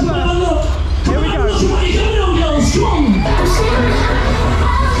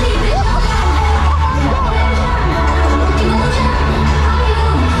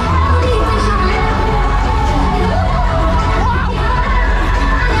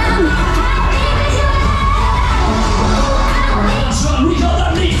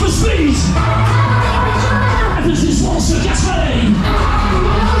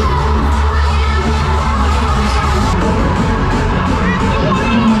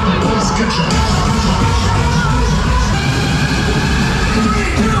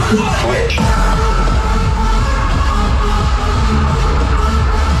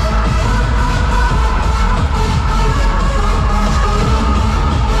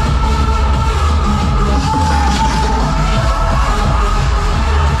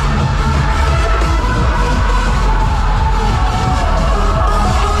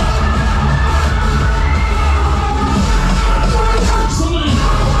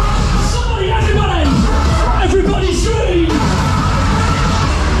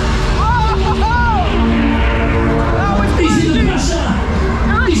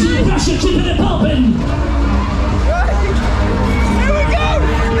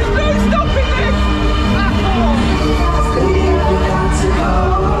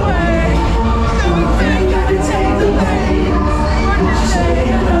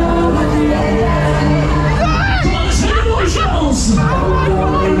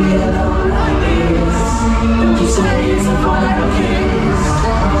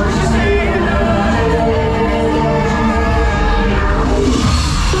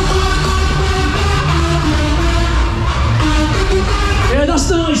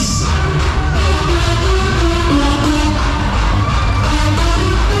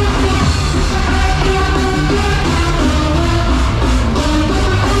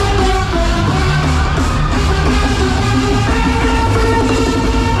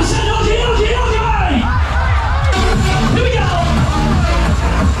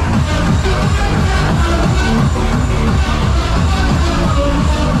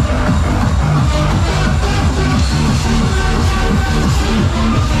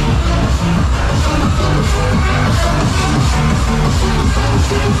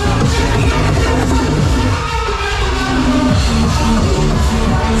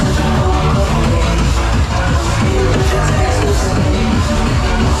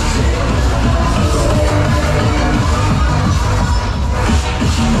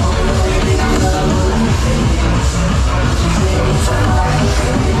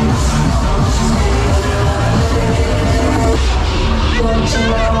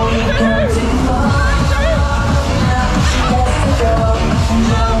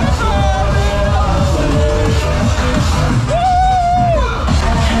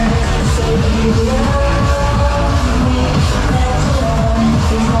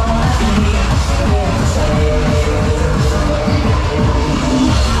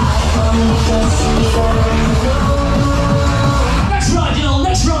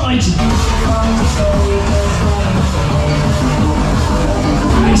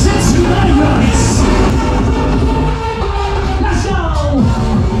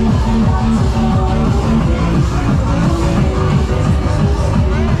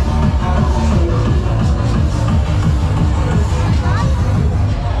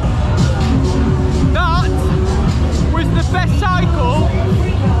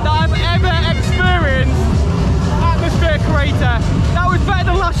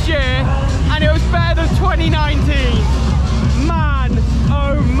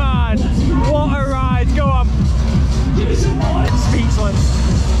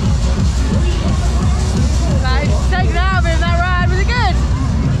 taken out of him, that ride. Was it good?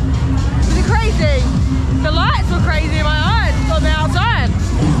 Was it crazy? The lights were crazy in my eyes on the outside.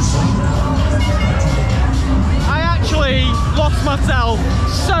 I actually lost myself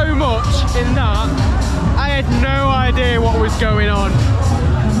so much in that. I had no idea what was going on.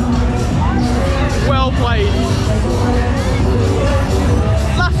 Well played.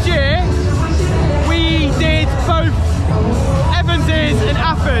 Last year, we did both Evans's and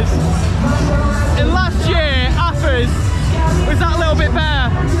Affa's. And last year, Affa's was that little bit better.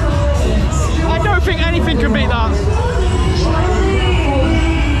 I don't think anything can beat that.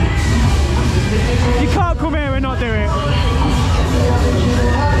 You can't come here and not do it.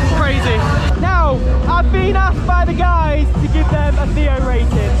 Crazy. Now, I've been asked by the guys to give them a Theo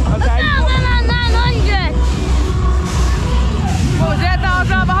rating, okay? 1,900. What was it,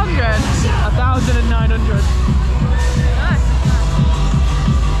 1,100? 1,900. Nice.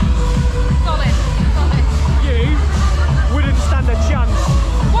 Solid. You wouldn't stand a chance.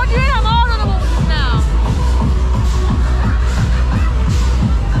 What do you mean I'm hard on the walls now?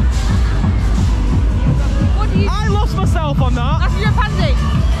 What do you... I lost myself on that. That's your pansy.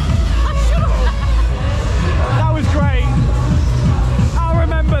 That was great. I'll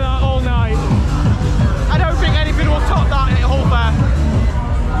remember that all night. I don't think anything will top that in a whole fair.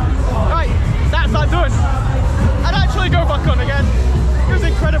 Right, that's that done. I'd actually go back on again. It was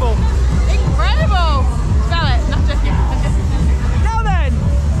incredible. Incredible. Spell it. Not just you. Now then,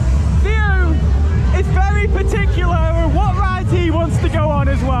 Theo is very particular on what rides he wants to go on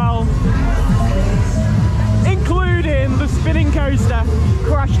as well, including the spinning coaster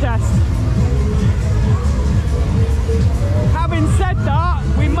crash test. Having said that,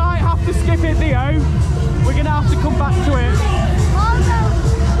 we might have to skip it, Theo. We're going to have to come back to it.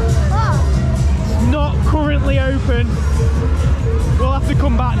 Not currently open. We'll have to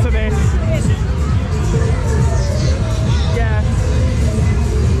come back to this. Yeah.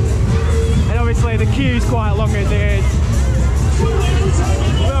 And obviously the queue's quite long as it is.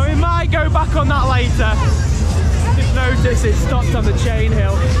 So we might go back on that later. Just notice it stopped on the chain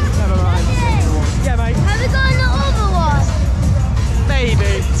hill. Never mind. Yeah, mate. Have we got an other one?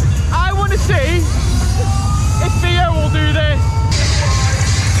 Maybe. I want to see if Theo will do this.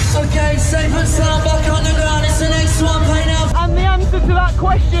 Okay, safe and sound back on the ground. It's the next one, play now. And the answer to that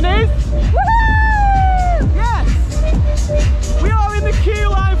question is... Woohoo! Yes! We are in the queue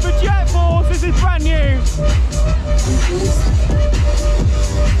line for Jet Force. This is brand new.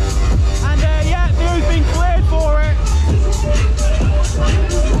 And yeah, Theo's been cleared for it.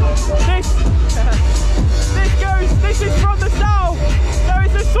 This is from the south, so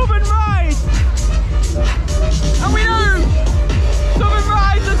it's a southern ride. And we know southern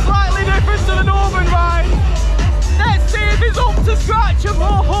rides are slightly different to the northern ride. Let's see if it's up to scratch of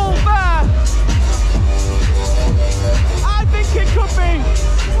our whole fair. I think it could be.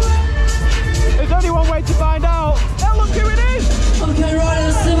 There's only one way to find out. Oh, look who it is. Okay, right,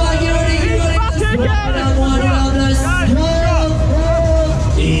 let's see back. Get ready, get ready. Back again.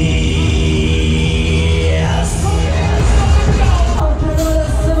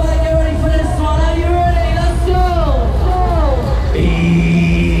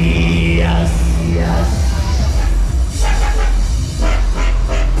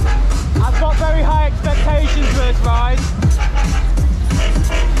 For this ride.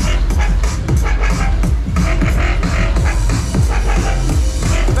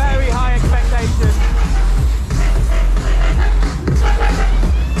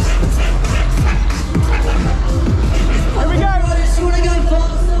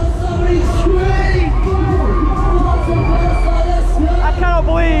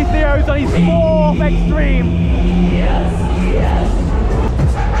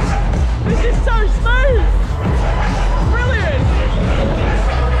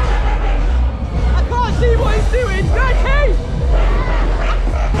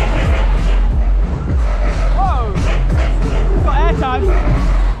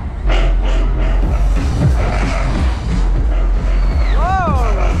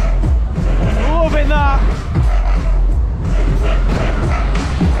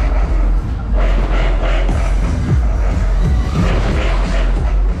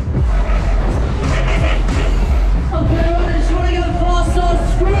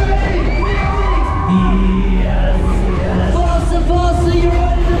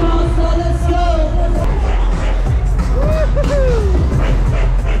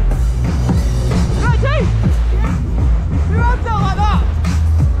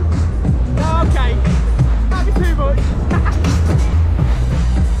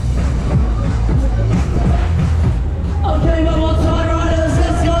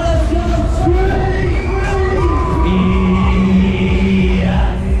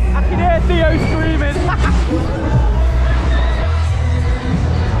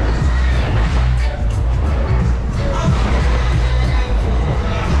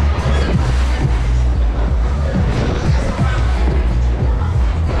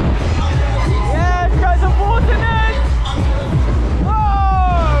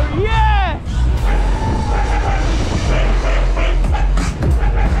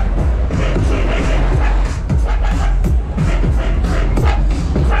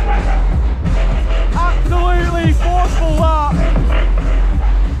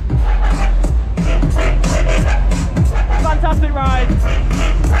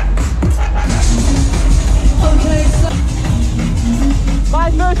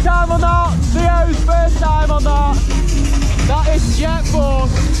 first time on that. Theo's first time on that. That is Jet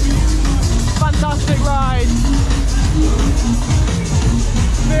Force. Fantastic ride.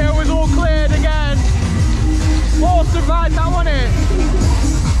 Theo was all cleared again. Awesome ride, that wasn't it?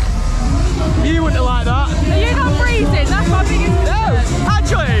 You wouldn't have liked that. Are you not freezing? That's my biggest concern. No,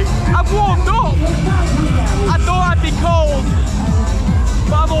 actually, I've warmed up. I thought I'd be cold,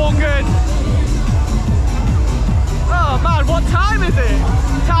 but I'm all good. Oh man, what time is it?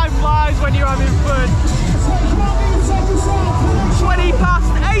 Time flies when you're having fun. 20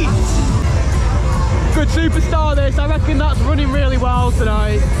 past 8. Good superstar this, I reckon that's running really well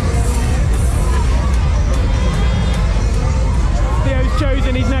tonight. Theo's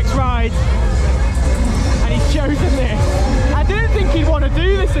chosen his next ride, and he's chosen this. I didn't think he'd want to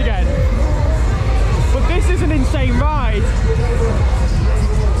do this again, but this is an insane ride.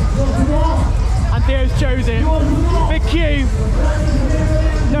 And Theo's chosen it. Big Q.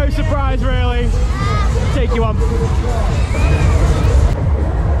 No surprise really. Take you on.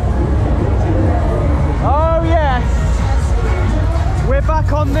 Oh yes. We're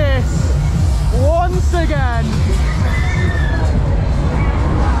back on this once again.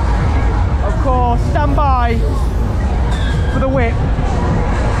 Of course, stand by for the whip.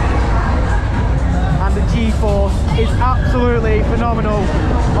 And the G-force is absolutely phenomenal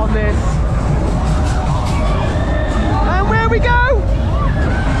on this. And where we go?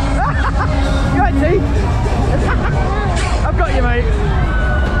 You right, T? I've got you, mate.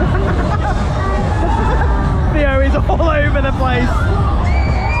 Theo is all over the place.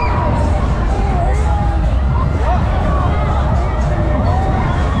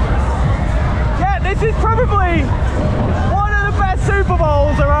 Yeah, this is probably one of the best Super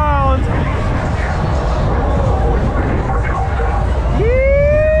Bowls around.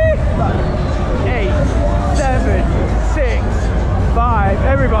 8, 7, 6, 5.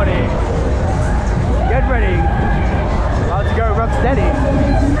 Everybody, get ready. About to go rock steady.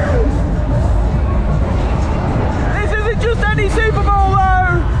 This isn't just any Super Bowl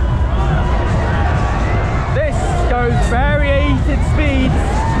though. This goes variated speeds,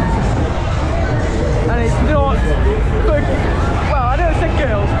 and it's not for, well, I don't say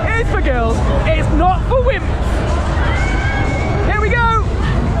girls. It is for girls. It's not for wimps. Here we go.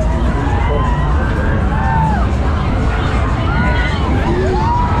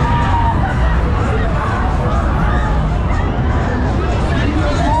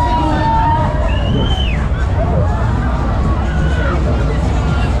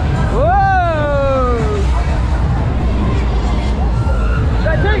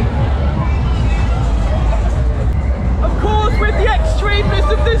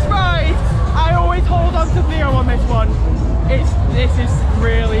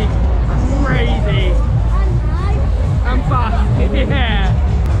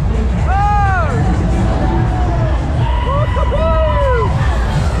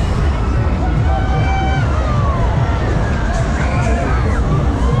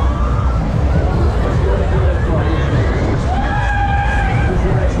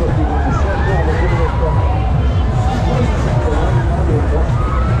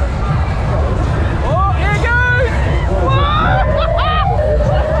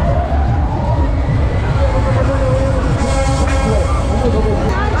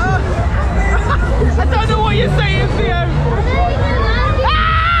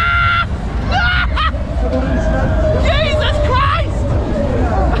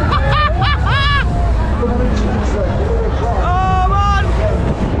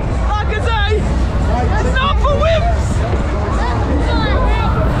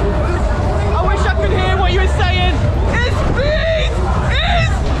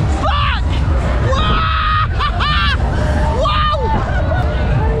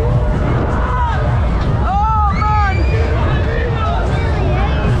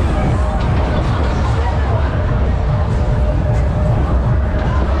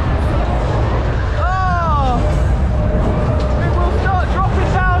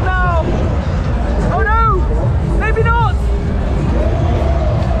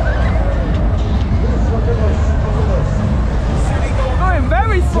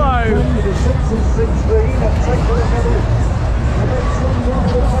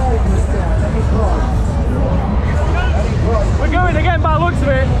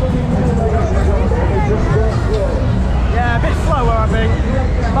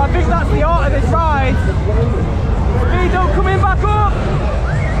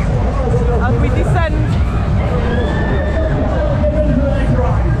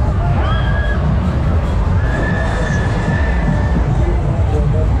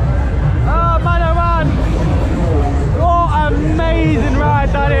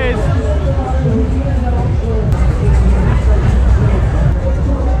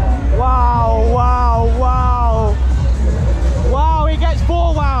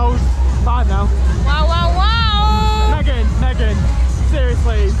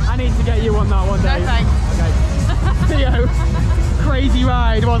 Seriously, I need to get you on that one day. No thanks. Okay. Theo, crazy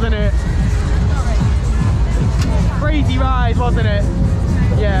ride, wasn't it? Crazy ride, wasn't it?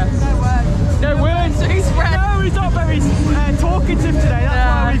 Yeah. No words. No he's not very talkative today,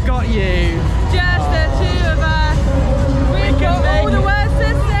 that's why we've got you. Just the two of us. We've got all the words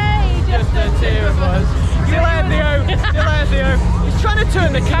to say. Just the two of us. See you later, Theo. See you later, Theo. He's trying to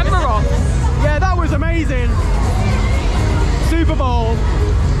turn the camera off. Yeah, that was amazing. Super Bowl.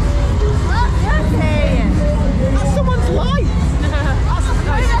 That's someone's light.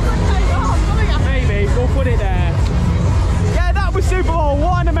 Maybe, we'll put it there. Yeah, that was Super Bowl.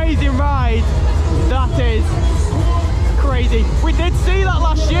 What an amazing ride. That is crazy. We did see that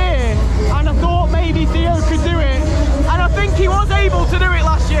last year, and I thought maybe Theo could do it. And I think he was able to do it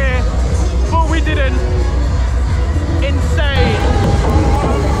last year, but we didn't. Insane.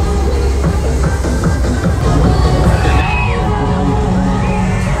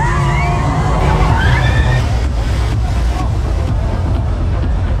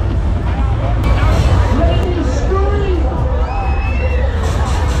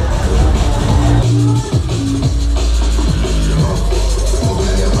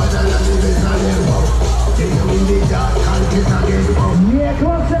 Yeah, come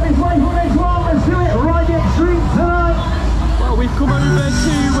on, set this way for next one. Let's do it. Riding Street tonight. Well, we've come over to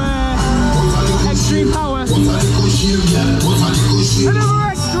Extreme Power. Another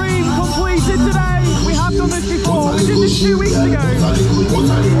Extreme completed today. We have done this before. We did this 2 weeks ago.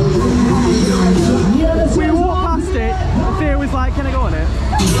 We walked past it. Theo was like, "Can I go on it?"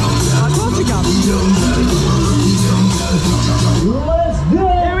 Of course you can. Let's go.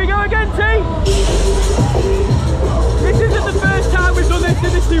 Here we go again, T. This isn't the first time we've done this.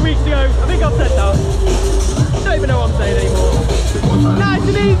 Did this 2 weeks ago. I think I've said that. Don't even know what I'm saying anymore. Nice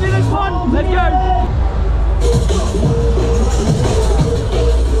and easy, this one. Let's go.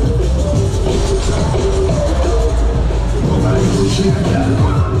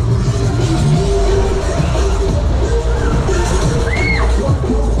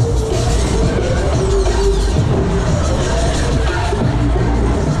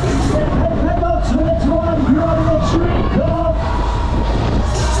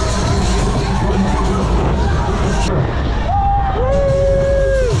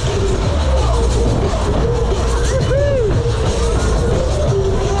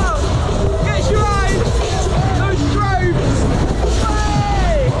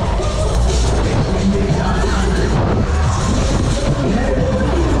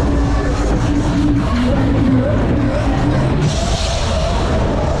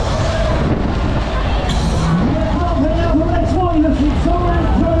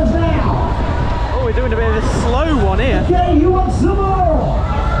 Okay, you want some more?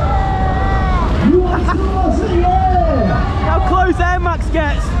 You want some more? Say yeah! How close Air Max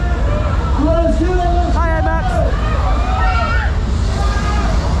gets. Let's do it! Hi Air Max.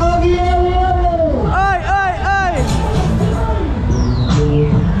 Oh yeah, yeah! Oi, oi, oi!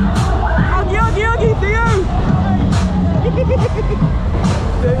 Oggy, oggy, oggy, Theo!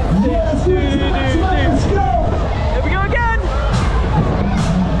 Yeah, let's do it! Let's go! Here we go again!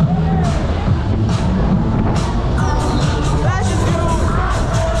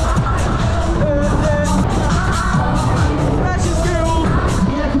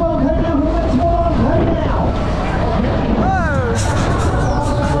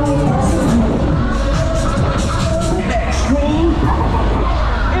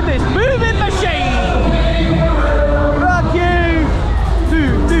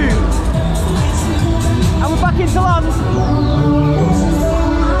 Into land.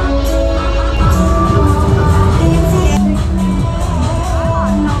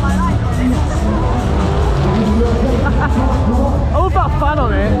 I love that fan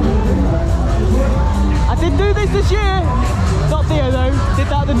on it. I did do this year. Not Theo though. Did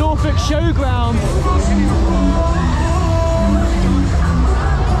that at the Norfolk Showground.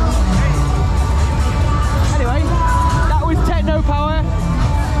 Anyway, that was Techno Power.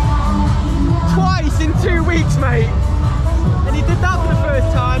 Twice in 2 weeks, mate. And he did that for the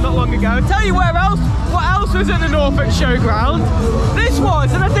first time not long ago. I'll tell you what else was at the Norfolk Showground. This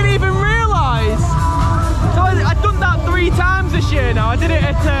was, and I didn't even realise. So I'd done that 3 times this year now. I did it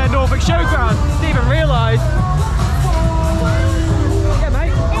at Norfolk Showground. Didn't even realise. Yeah,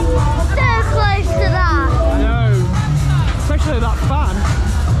 mate. It's so close to that. I know. Especially that fan.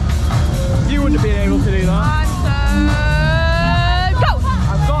 You wouldn't have been able to do that. Go!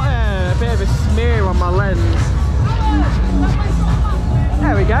 I've got a bit of a smear on my lens.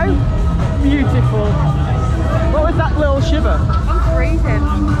 There we go. Beautiful. What was that little shiver? I'm freezing.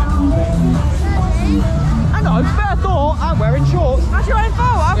 Hang on, fair thought. I'm wearing shorts. Imagine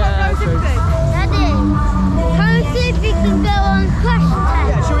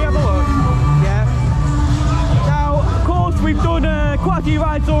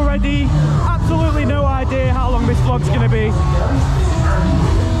vlog's going to be. If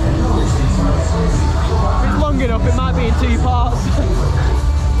it's long enough, it might be in 2 parts.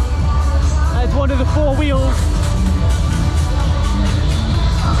 There's one of the 4 wheels.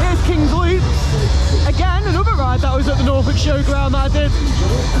 Here's King's Loops. Again, another ride that was at the Norfolk Showground that I did.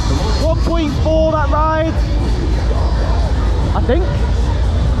 1.4 that ride. I think.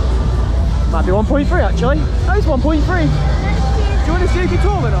 Might be 1.3 actually. No, it's 1.3. Do you want to see if you're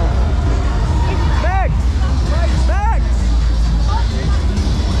tall enough? Megs! Megs!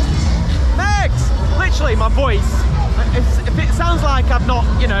 Megs! Literally, my voice. If it sounds like I've not,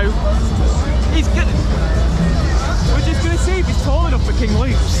 you know, he's good. We're just going to see if he's tall enough for King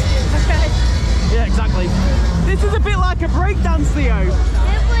Loops. Okay. Yeah, exactly. This is a bit like a breakdance, Theo.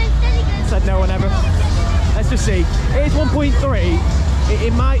 Said no one ever. Let's just see. It is 1.3.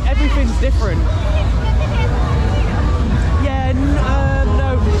 It might, everything's different. Yeah,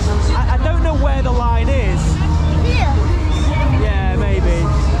 no. I don't know where the line is. Yeah, maybe.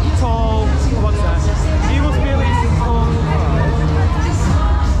 Tall. What's that? You must be at least tall.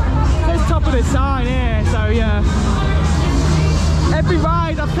 There's top of the sign here, so yeah. Every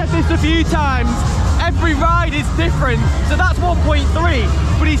ride, I've said this a few times, every ride is different. So that's 1.3,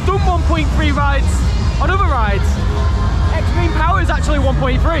 but he's done 1.3 rides on other rides. Extreme Power is actually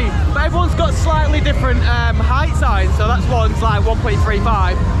 1.3, but everyone's got slightly different height signs, so that's one's like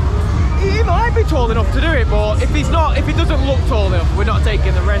 1.35. He might be tall enough to do it, but if he's not, if he doesn't look tall enough, we're not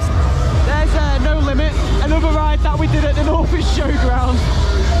taking the risk. There's No Limit, another ride that we did at the Norfolk Showground.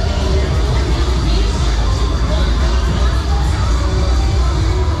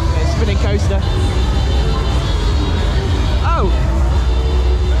 Spinning coaster. Oh!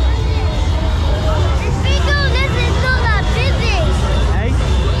 If we go this, it's not that busy. Hey?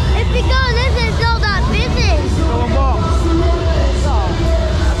 If we go this, it's not that busy. Go on what? Oh,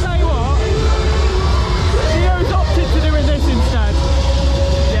 I'll tell you what. Theo's opted to doing this instead.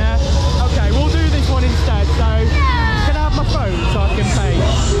 Yeah? Okay, we'll do this one instead. So, can I have my phone so I can pay?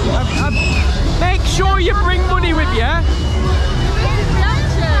 Make sure you bring money with you.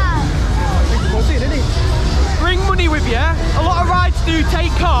 Bring money with you. A lot of rides do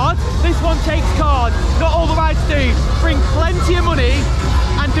take card. This one takes card. Not all the rides do. Bring plenty of money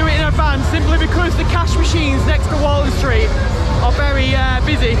and do it in advance, simply because the cash machines next to Walton Street are very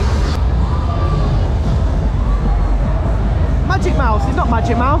busy. Magic Mouse. It's not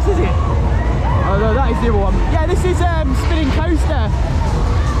Magic Mouse, is it? Oh no, that is the other one. Yeah, this is Spinning Coaster.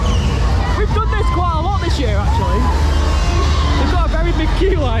 We've done this quite a lot this year, actually. They've got a very big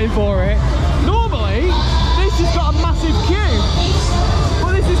queue line for it. Normally, this has got a massive queue,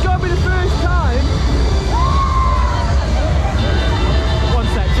 but this is going to be the first time. One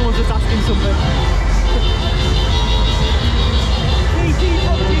sec, someone's just asking something.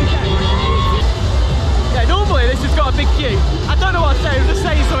 Yeah, normally this has got a big queue. I don't know what to say, I'm just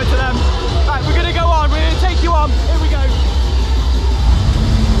saying something to them. Right, we're going to go on, we're going to take you on. Here we go.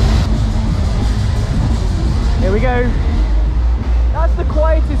 Here we go. That's the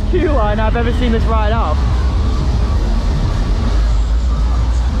quietest queue line I've ever seen this ride have.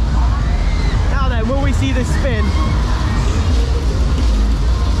 Now then, will we see this spin?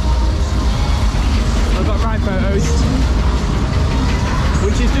 I've got ride photos,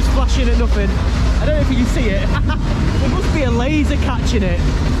 which is just flashing at nothing. I don't know if you can see it. There must be a laser catching it.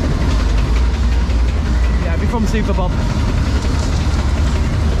 Yeah, it'll be from Super Bob.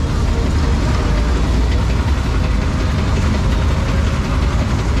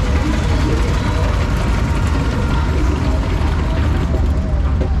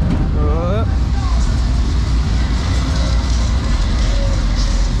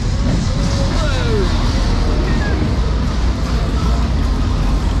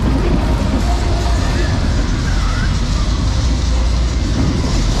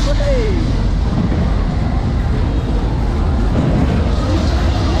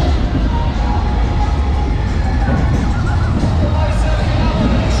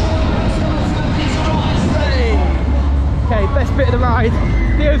 Bit of the ride.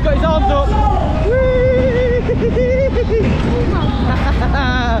 Theo's got his arms up.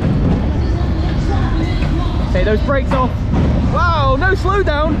 Take those brakes off. Wow, no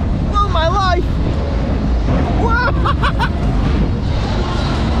slowdown. Oh my life. Wow.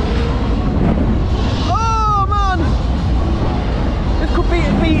 Oh man.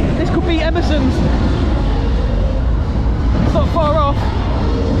 This could be Emerson's. It's not far off.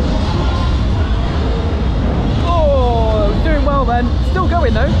 Doing well then. Still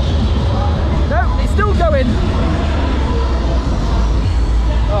going though. No, it's still going.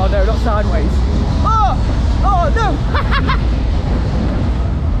 Oh no, not sideways. Oh! Oh no!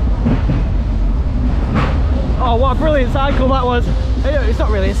 Oh, what a brilliant cycle that was. It's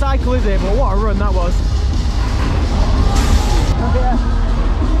not really a cycle, is it? But what a run that was.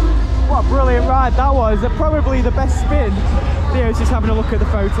 What a brilliant ride that was. Probably the best spin. Theo's just having a look at the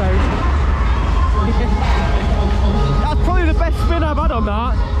photos. That's probably the best spin I've had on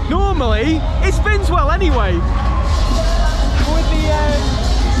that. Normally, it spins well anyway. But with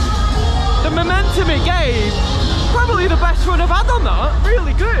the momentum it gave, probably the best run I've had on that.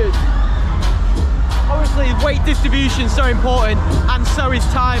 Really good. Obviously, weight distribution is so important, and so is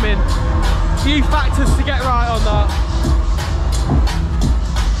timing. Few factors to get right on that.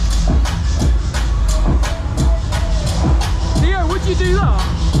 Theo, would you do that?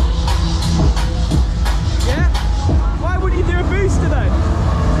 Yeah? Why wouldn't you do a booster then?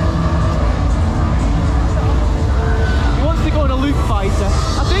 He wants to go on a loop fighter.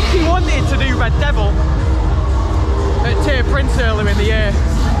 I think he wanted to do Red Devil at Tier Prince earlier in the year.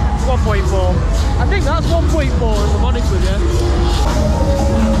 1.4. I think that's 1.4 if I'm honest with you.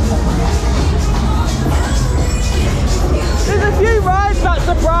 There's a few rides that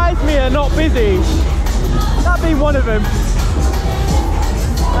surprised me are not busy. That being one of them.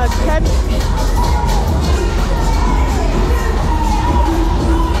 Ken.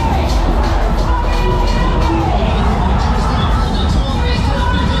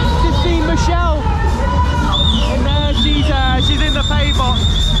 Michelle. In there, she's in the pay box.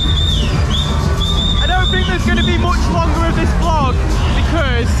 I don't think there's going to be much longer of this vlog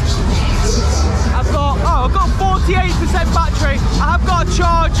because I've got 48% battery. I have got a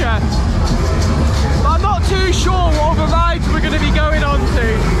charger, but I'm not too sure what other rides we're going to be going on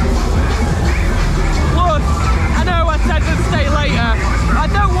to. Plus, I know I said to stay later. I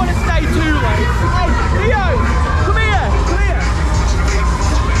don't want to stay too late. Hey, Theo, come here, come here.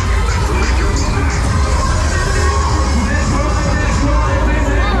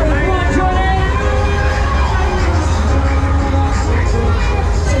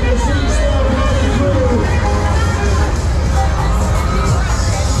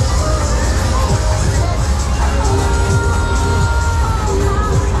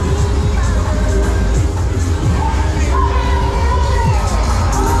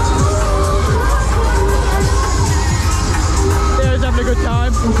 Good time.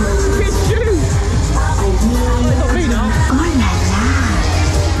 It's you! It's not me now.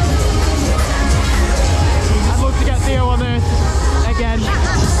 I'd love to get Theo on this again.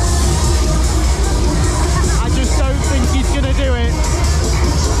 I just don't think he's gonna do it.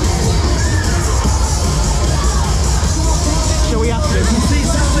 Shall we ask him?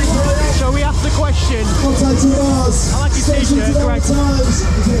 Shall we ask the question? I like his t-shirt, Greg.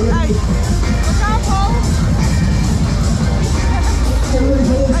 Hey! Look out, Paul!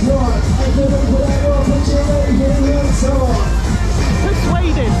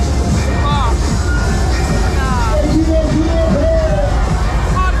 Persuaded.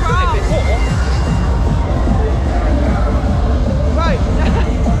 Right.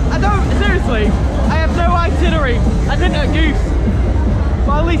 I don't, seriously, I have no itinerary. I didn't at Goof.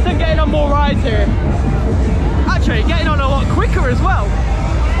 But at least I'm getting on more rides here. Actually, getting on a lot quicker as well.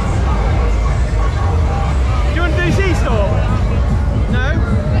 Do you want to do C-Store? No?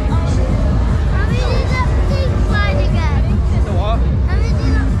 Have we did that steep slide again? The what? Have we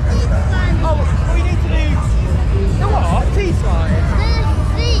did that steep slide again? Oh, we need to do the what? T-slide? The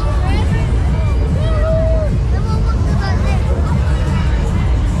steep. The one looks like this.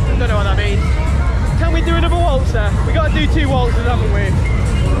 I don't know what that means. Can we do another waltzer? We got to do 2 waltzers, haven't we?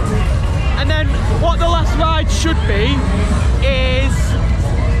 And then what the last ride should be is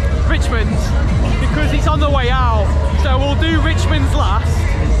Richmond's, because it's on the way out. So we'll do Richmond's last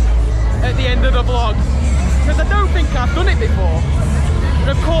at the end of the vlog, because I don't think I've done it before.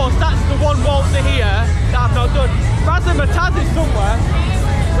 And of course, that's the one waltzer here that I've not done. Razzmatazz is somewhere.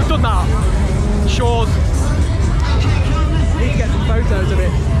 We've done that. Shores. Need to get some photos of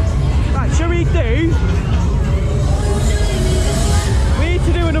it. Right, shall we do? We need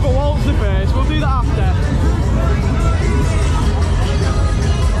to do another waltzer first. We'll do that after.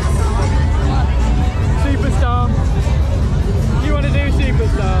 Superstar. You want to do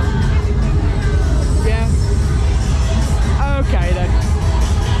Superstar? Yeah? Okay then.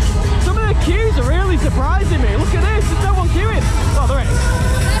 Some of the queues are really surprising me. Look at this, there's no one queuing. Well, there is.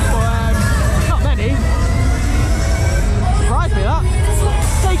 But not many. Surprised me that.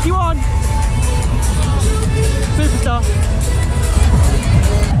 Take you on. Superstar.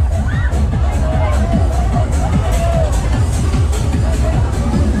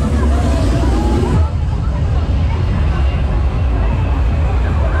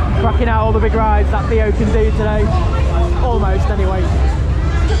 Cracking out all the big rides that Theo can do today. Almost, anyway.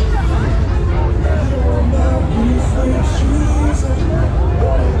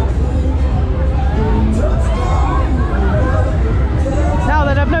 Now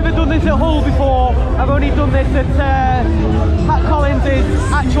then, I've never done this at Hull before. I've only done this at Pat Collins'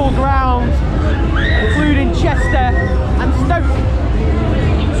 actual ground, including Chester and Stoke.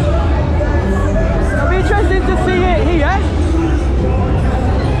 It'll be interesting to see it here.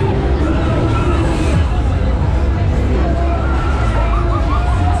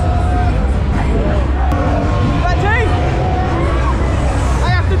 Ready? I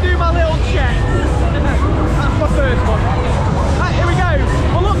have to do my little check. That's my first one. Right, here we go.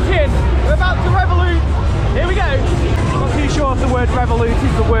 We're locked in. We're about to revolute. Here we go. I'm not too sure if the word revolute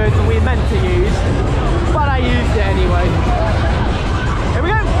is the word that we're meant to use, but I used it anyway. Here we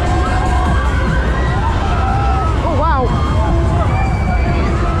go. Oh, wow.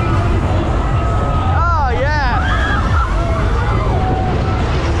 Oh, yeah.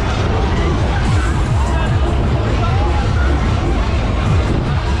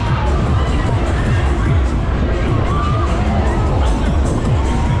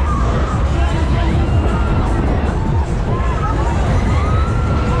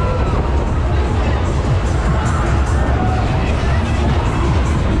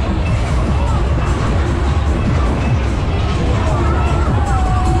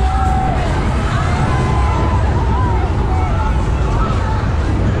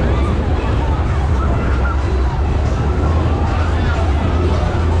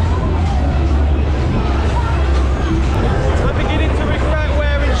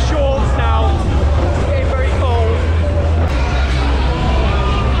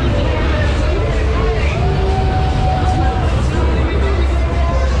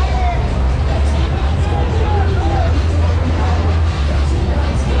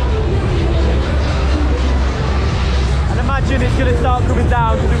 It's going to start coming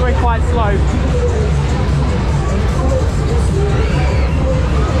down because we're going quite slow.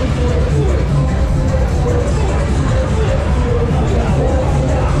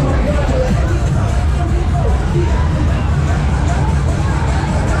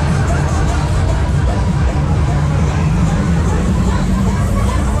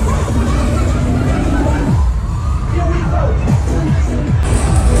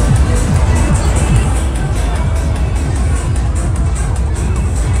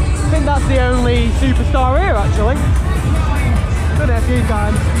 The only superstar here actually. Done it a few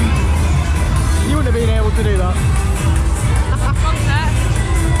times. You wouldn't have been able to do that.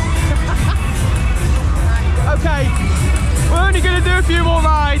 Okay, we're only going to do a few more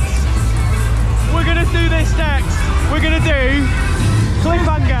rides. We're going to do this next. We're going to do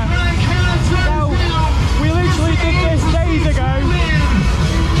Cliffhanger. Now, we literally did this days ago.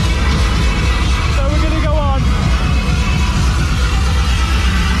 So we're going to go on.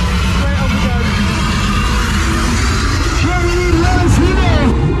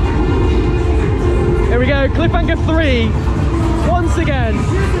 Here we go, Cliffhanger 3. Once again,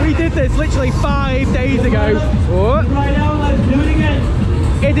 we did this literally 5 days ago. Oh. Right now, let's do it again.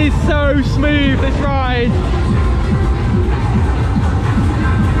 It is so smooth, this ride.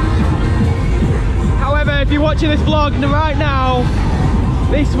 However, if you're watching this vlog right now,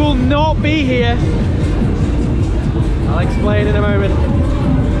 this will not be here. I'll explain in a moment.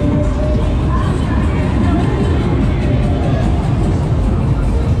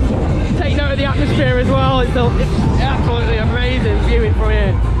 Take note of the atmosphere as well. It's absolutely amazing viewing from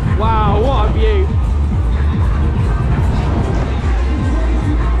here. Wow, what a view.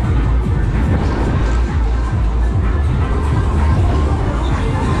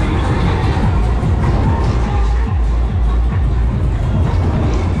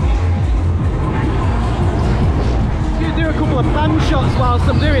 I'm going to do a couple of pan shots whilst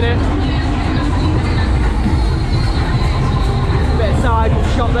I'm doing it. Bit of side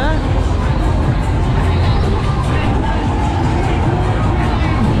shot there.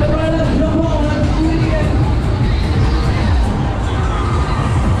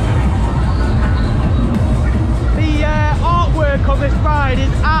 On this ride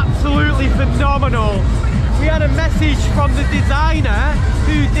is absolutely phenomenal. We had a message from the designer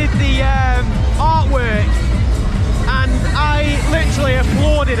who did the artwork, and I literally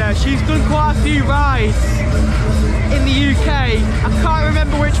applauded her. She's done quite a few rides in the UK. I can't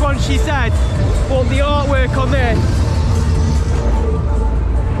remember which one she said, but the artwork on this,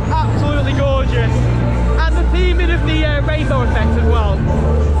 absolutely gorgeous. And the theming of the rainbow effect as well.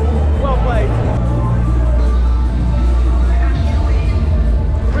 Well played.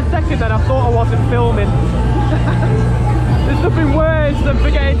 Second then I thought I wasn't filming. There's nothing worse than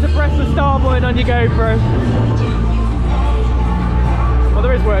forgetting to press the start button on your GoPro. Well,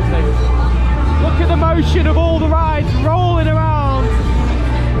 there is worse things. Look at the motion of all the rides rolling around.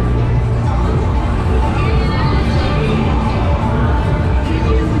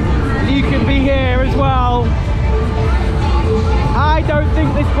 You can be here as well. I don't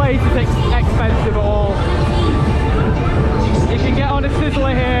think this place is expensive at all. You can get on a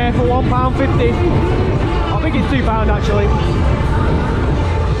Sizzler here for £1.50. I think it's £2 actually.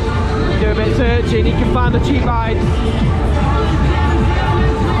 Do a bit of searching, you can find the cheap rides.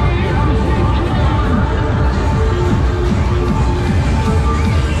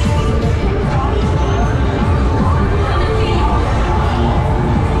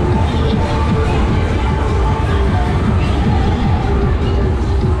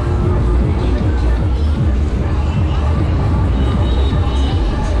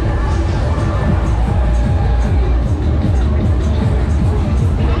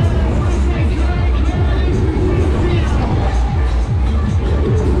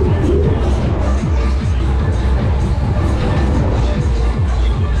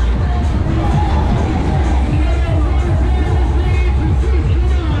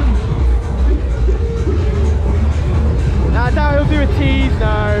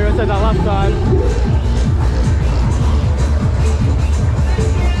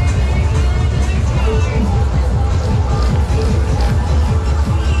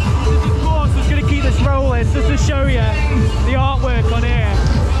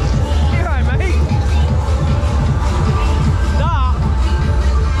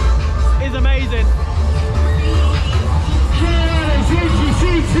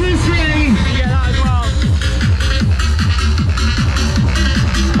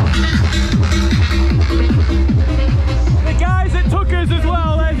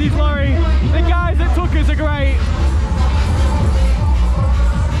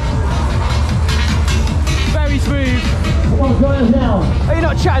 Are you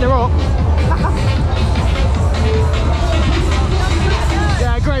not chatting her up?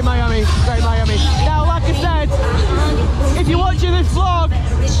 Yeah, great Miami, great Miami. Now, like I said, if you're watching this vlog,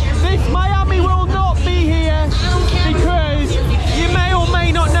 this Miami will not be here because you may or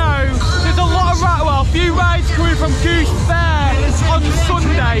may not know there's a lot of a few rides coming from Goose Fair on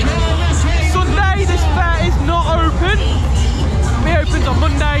Sunday. Sunday, this fair is not open. It opens on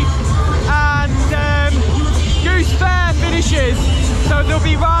Monday, and Goose Fair finishes, so there'll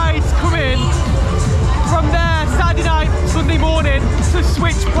be rides coming from there Saturday night, Sunday morning to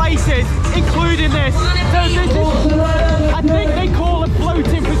switch places, including this. So this is, I think they call a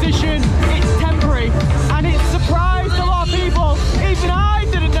floating position, it's temporary, and it surprised a lot of people. Even I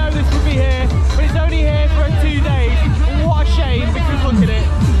didn't know this would be here, but it's only here for 2 days. What a shame, because look at it,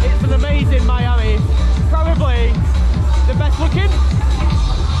 it's an amazing Miami. Probably the best looking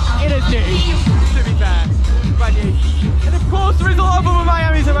in as new, to be fair. Brand new. And of course there is a lot of other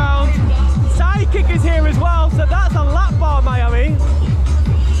Miamis around. Sidekick is here as well, so that's a lap bar Miami.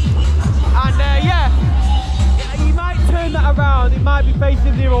 And yeah, you might turn that around, it might be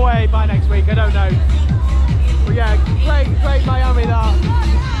facing the other way by next week, I don't know. But yeah, great Miami that.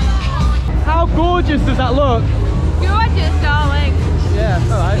 How gorgeous does that look? Gorgeous, darling. Yeah,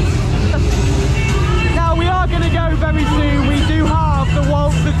 alright. Now we are going to go very soon, we do have the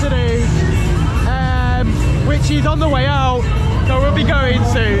Walton to do, which is on the way out, so we'll be going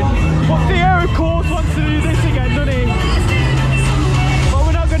soon. But Theo, of course, wants to do this again, doesn't he? But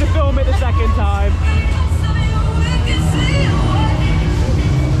we're not going to film it the second time.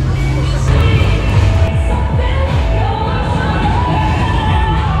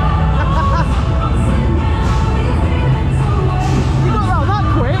 You got around that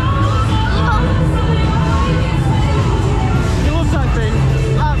quick? He loves that thing.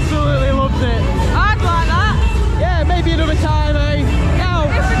 Absolutely loves it. I'd like that. Yeah, maybe another time, eh? Now,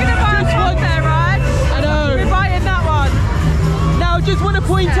 If we're going to buy a welfare ride, I know. we're buying that one. Now, just want to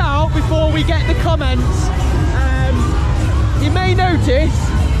point out before we get the comments, you may notice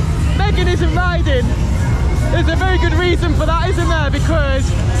Megan isn't riding. There's a very good reason for that, isn't there? Because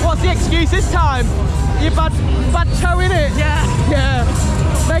what's the excuse this time? Your bad toe in it. Yeah. Yeah.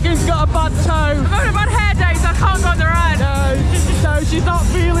 Megan's got a bad toe. I've got a bad hair day, so I can't go on the ride. No, so she's not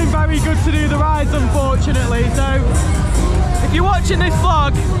feeling very good to do the rides, unfortunately. So if you're watching this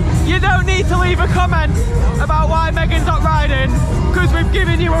vlog, you don't need to leave a comment about why Megan's not riding, because we've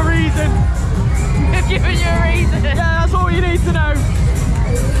given you a reason. We've given you a reason. Yeah, that's all you need to know.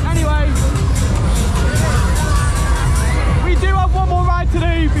 Anyway, we do have one more ride to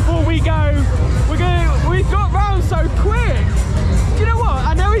do before we go. We've got round so quick. Do you know what?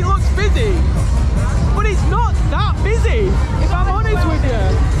 I know it looks busy, but it's not that busy. If I'm honest with you,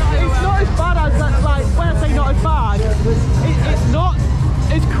 it's not as bad as that. Like when I say not as bad, it's not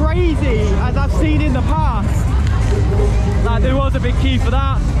as crazy as I've you for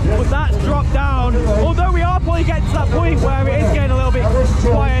that. But that's dropped down. Although we are probably getting to that point where it is getting a little bit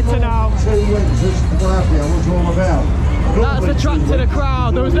quieter now. That's attracted a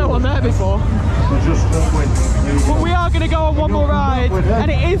crowd. There was no one there before. But we are going to go on one more ride, and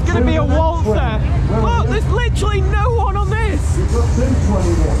it is going to be a waltzer. Look, there's literally no one on this.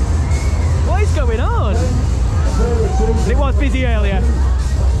 What is going on? It was busy earlier.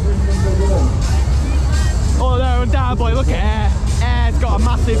 Oh no, down boy, look at Air. Air's got a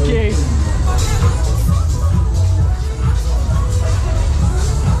massive queue.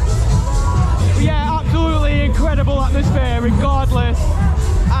 But yeah, absolutely incredible atmosphere regardless.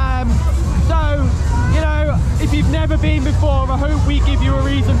 So, you know, if you've never been before, I hope we give you a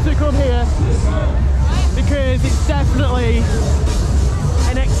reason to come here, because it's definitely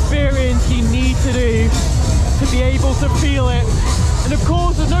an experience you need to do to be able to feel it. And of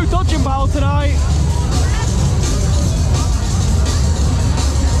course, there's no dodging battle tonight.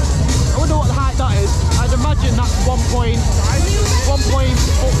 I wonder what the height that is. I'd imagine that's 1.4.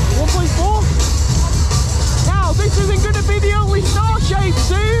 Now, this isn't going to be the only star shape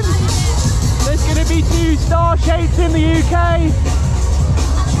soon. There's going to be 2 star shapes in the UK.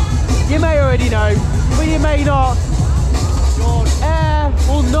 You may already know, but you may not. Air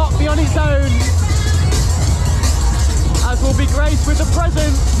will not be on its own, as will be graced with the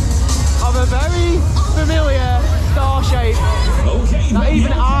presence of a very familiar star shape that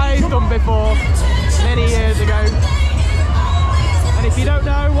even I've done before many years ago. And if you don't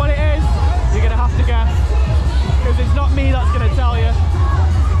know what it is, you're going to have to guess, because it's not me that's going to tell you.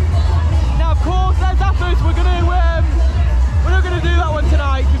 Now, of course, there's Apples. We're not going to do that one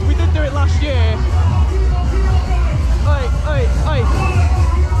tonight, because we did do it last year.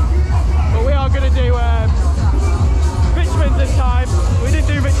 But we are going to do Richmond this time. We didn't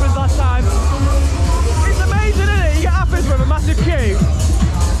do Richmond last time. It's amazing, isn't it? You get Apples with a massive queue.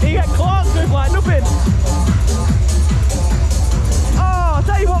 You get Clarks with like nothing. Oh, I'll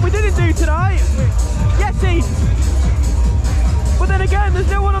tell you what we didn't do tonight. Yeti. But then again, there's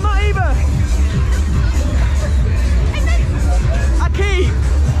no one on that either.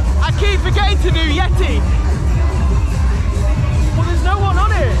 I keep forgetting to do Yeti. Well, there's no one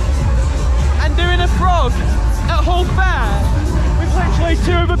on it. And doing a frog at Hull Fair with literally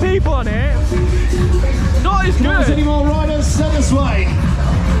 2 other people on it, not as good. Any more riders? Send this way.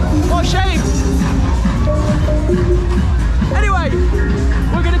 What shame. Anyway,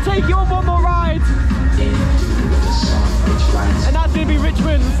 we're going to take you on one more ride, and that's going to be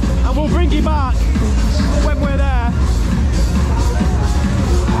Richmond, and we'll bring you back when we're there.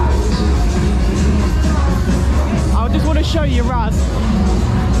 I just want to show you Raz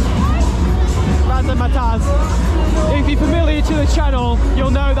and Mataz. If you're familiar to the channel, you'll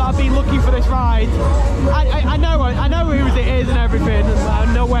know that I've been looking for this ride. I know whose it is and everything, and I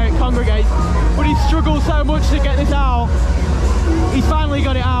know where it congregates, but he struggled so much to get this out. He's finally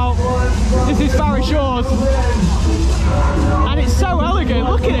got it out. This is Farrier Shores, and it's so elegant.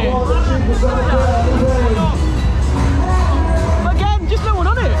 Look at it. Again, just no one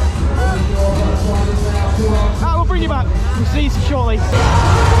on it. Right, we'll bring you back. We'll see you shortly.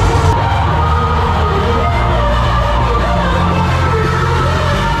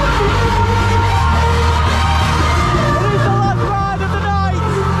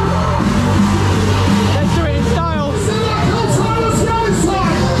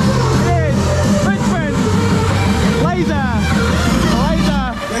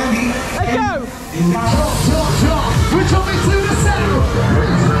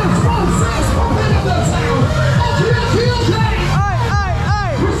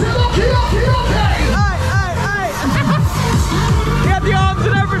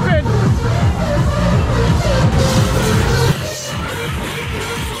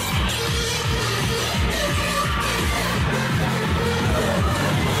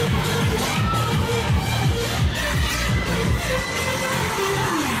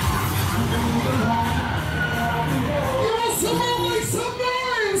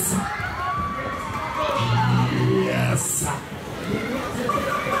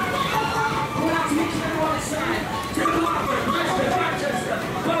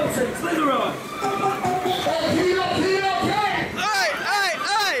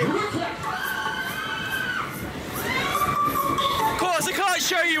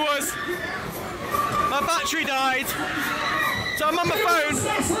 Show you was my battery died, so I'm on my phone.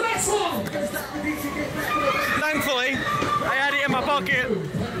 Thankfully, I had it in my pocket.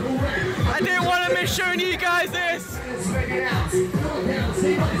 I didn't want to miss showing you guys this.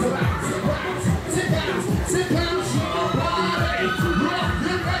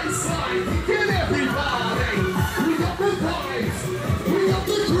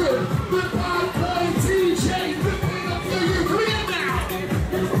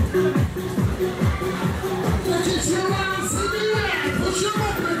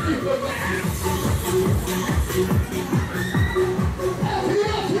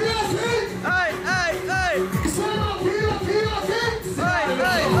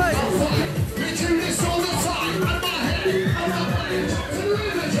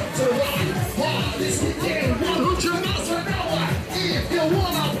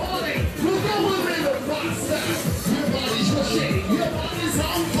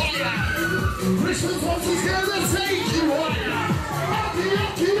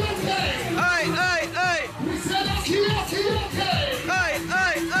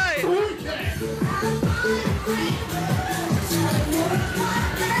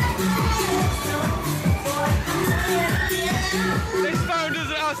 This phone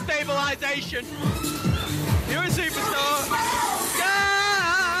doesn't have stabilization. You're a superstar.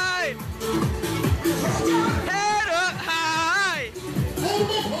 Sky! Head up high.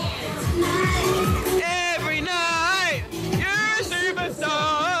 Every night, you're a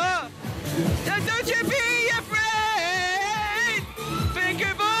superstar. Don't you be afraid. Think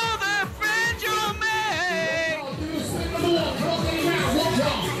of all the friends you'll make.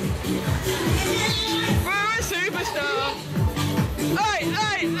 For a superstar. Hey,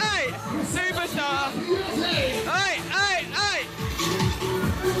 hey, hey, superstar. Hey, hey, hey.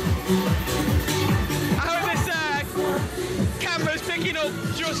 I hope this camera's picking up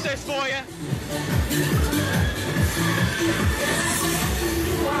justice for you.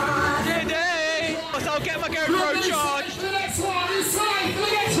 Today, I'll get my GoPro charged. The next one is time for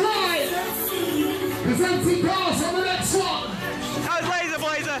the next ride. There's empty cars on the next one. How's Laser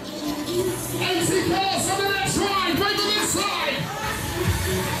Blazer? Empty cars on the next ride. Bring them inside.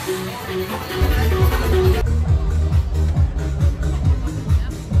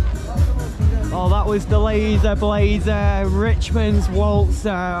 Oh, that was the Laser Blazer, Richmond's Waltzer,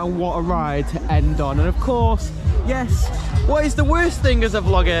 and what a ride to end on. And of course, yes, what is the worst thing as a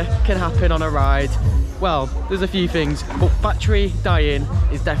vlogger can happen on a ride? Well, there's a few things, but battery dying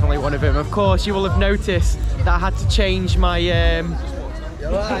is definitely one of them. Of course, you will have noticed that I had to change my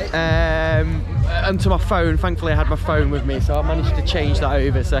onto my phone. Thankfully I had my phone with me, so I managed to change that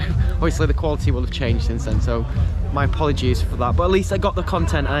over, so obviously the quality will have changed since then, so my apologies for that, but at least I got the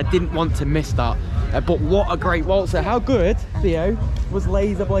content and I didn't want to miss that. But what a great waltzer. How good, Theo, was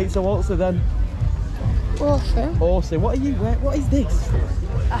Laser Blazer Waltzer then? Awesome. Awesome. What is this?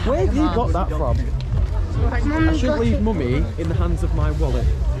 Where have you got that from? I should leave mummy in the hands of my wallet.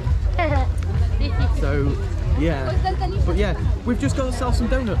 So yeah, but yeah, we've just got to sell some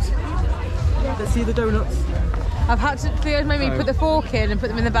donuts. Let's see the donuts. I've had to, Theo's made me put the fork in and put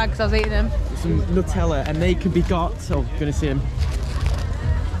them in the bag because I was eating them. Some Nutella, and they can be got, oh, gonna see them.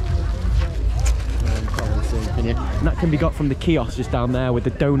 And that can be got from the kiosk just down there with the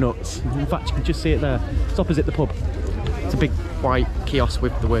donuts. In fact, you can just see it there. It's opposite the pub. It's a big white kiosk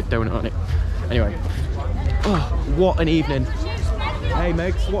with the word donut on it. Anyway, oh, what an evening. Hey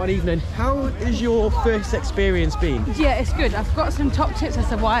Megs, what an evening. How has your first experience been? Yeah, it's good. I've got some top tips as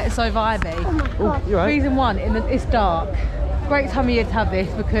to why it's so vibey. Oh, you're right. Reason one, it's dark. Great time of year to have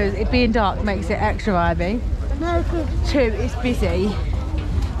this because it being dark makes it extra vibey. Two, it's busy,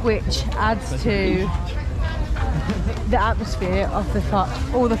 which adds to the atmosphere of the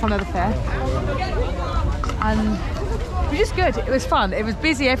all the fun of the fair. And it was just good. It was fun. It was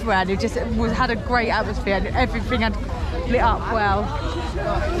busy everywhere, and it had a great atmosphere, and everything had lit up well.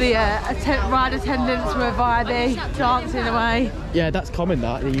 The ride attendants were vibey, dancing away. Yeah, that's common,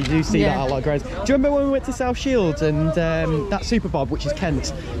 that. You do see that a lot of grads. Do you remember when we went to South Shields and that Super Bob, which is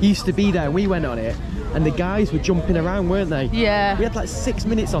Kent, used to be there, and we went on it, and the guys were jumping around, weren't they? Yeah. We had like 6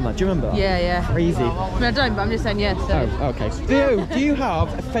 minutes on that, do you remember that? Yeah, yeah. Crazy. I mean, I don't, but I'm just saying yes. So. Oh, okay. Theo, do you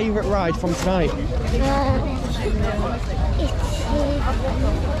have a favourite ride from tonight?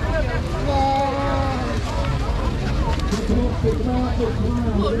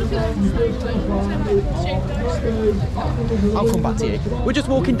 I'll come back to you. We're just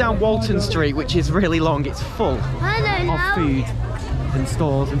walking down Walton Street, which is really long. It's full of food and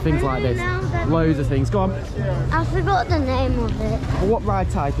stores and things like this. Loads of things. Go on. I forgot the name of it. Well, what ride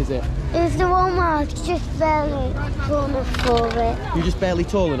type is it? It's the one where I was just barely tall enough for it. You're just barely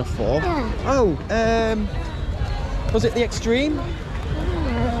tall enough for? Yeah. Oh, was it the Extreme?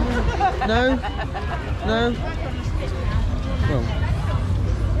 No? No? Well,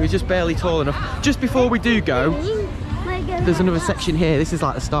 he was just barely tall enough. Just before we do go, there's another section here. This is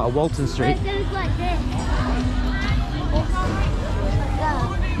like the start of Walton Street. It goes like this.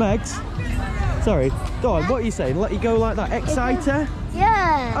 Megs, sorry, go on, what are you saying? Let you go like that? Exciter?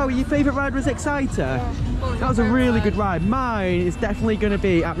 Yeah. Oh, your favourite ride was Exciter? That was a really good ride. Mine is definitely going to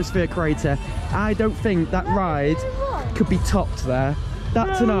be Atmosphere Creator. I don't think that ride could be topped there.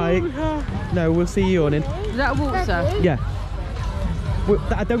 That tonight, no, we'll see you on in. Is that a waltzer? Yeah.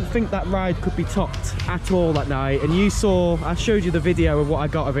 I don't think that ride could be topped at all that night, and you saw, I showed you the video of what I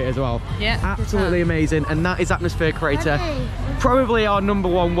got of it as well. Yeah. Absolutely amazing, and that is Atmosphere Creator. Probably our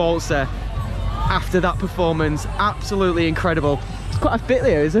 #1 waltzer after that performance. Absolutely incredible. It's quite a bit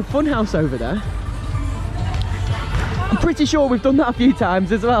there. There's a fun house over there. I'm pretty sure we've done that a few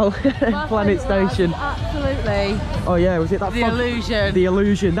times as well. Planet Station. Absolutely. Oh yeah, was it that The Illusion. The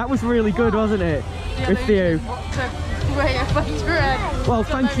Illusion. That was really good, wasn't it? With Theo. Well,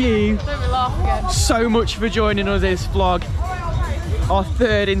 thank you so much for joining us in this vlog. Our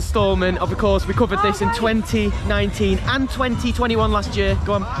third instalment of course. We covered this in 2019 and 2021 last year.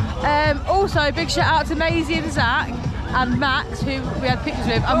 Go on. Also, big shout out to Maisie and Zach and Max, who we had pictures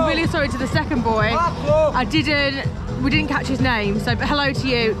with. I'm really sorry to the second boy. We didn't catch his name, so but hello to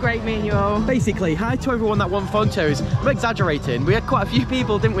you. Great meeting you all. Basically, hi to everyone that won photos. We're exaggerating. We had quite a few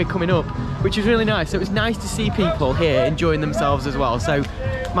people, didn't we, coming up, which was really nice. So it was nice to see people here enjoying themselves as well. So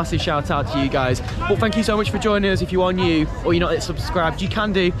massive shout out to you guys. But thank you so much for joining us. If you are new or you're not yet subscribed, you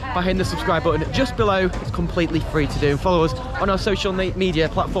can do by hitting the subscribe button just below. It's completely free to do. And follow us on our social media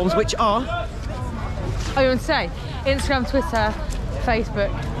platforms, which are... Oh, you want to say? Instagram, Twitter,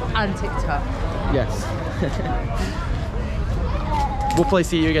 Facebook and TikTok. Yes. We'll probably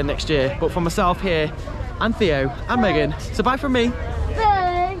see you again next year. But for myself here, and Theo, and Megan, so bye from me.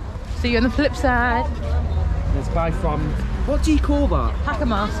 Bye. See you on the flip side. It's bye from... What do you call that? Hacker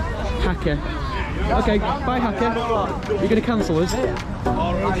mask. Hacker. Okay, bye Hacker. You're going to cancel us?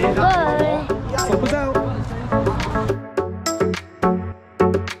 Bye. Stop us out.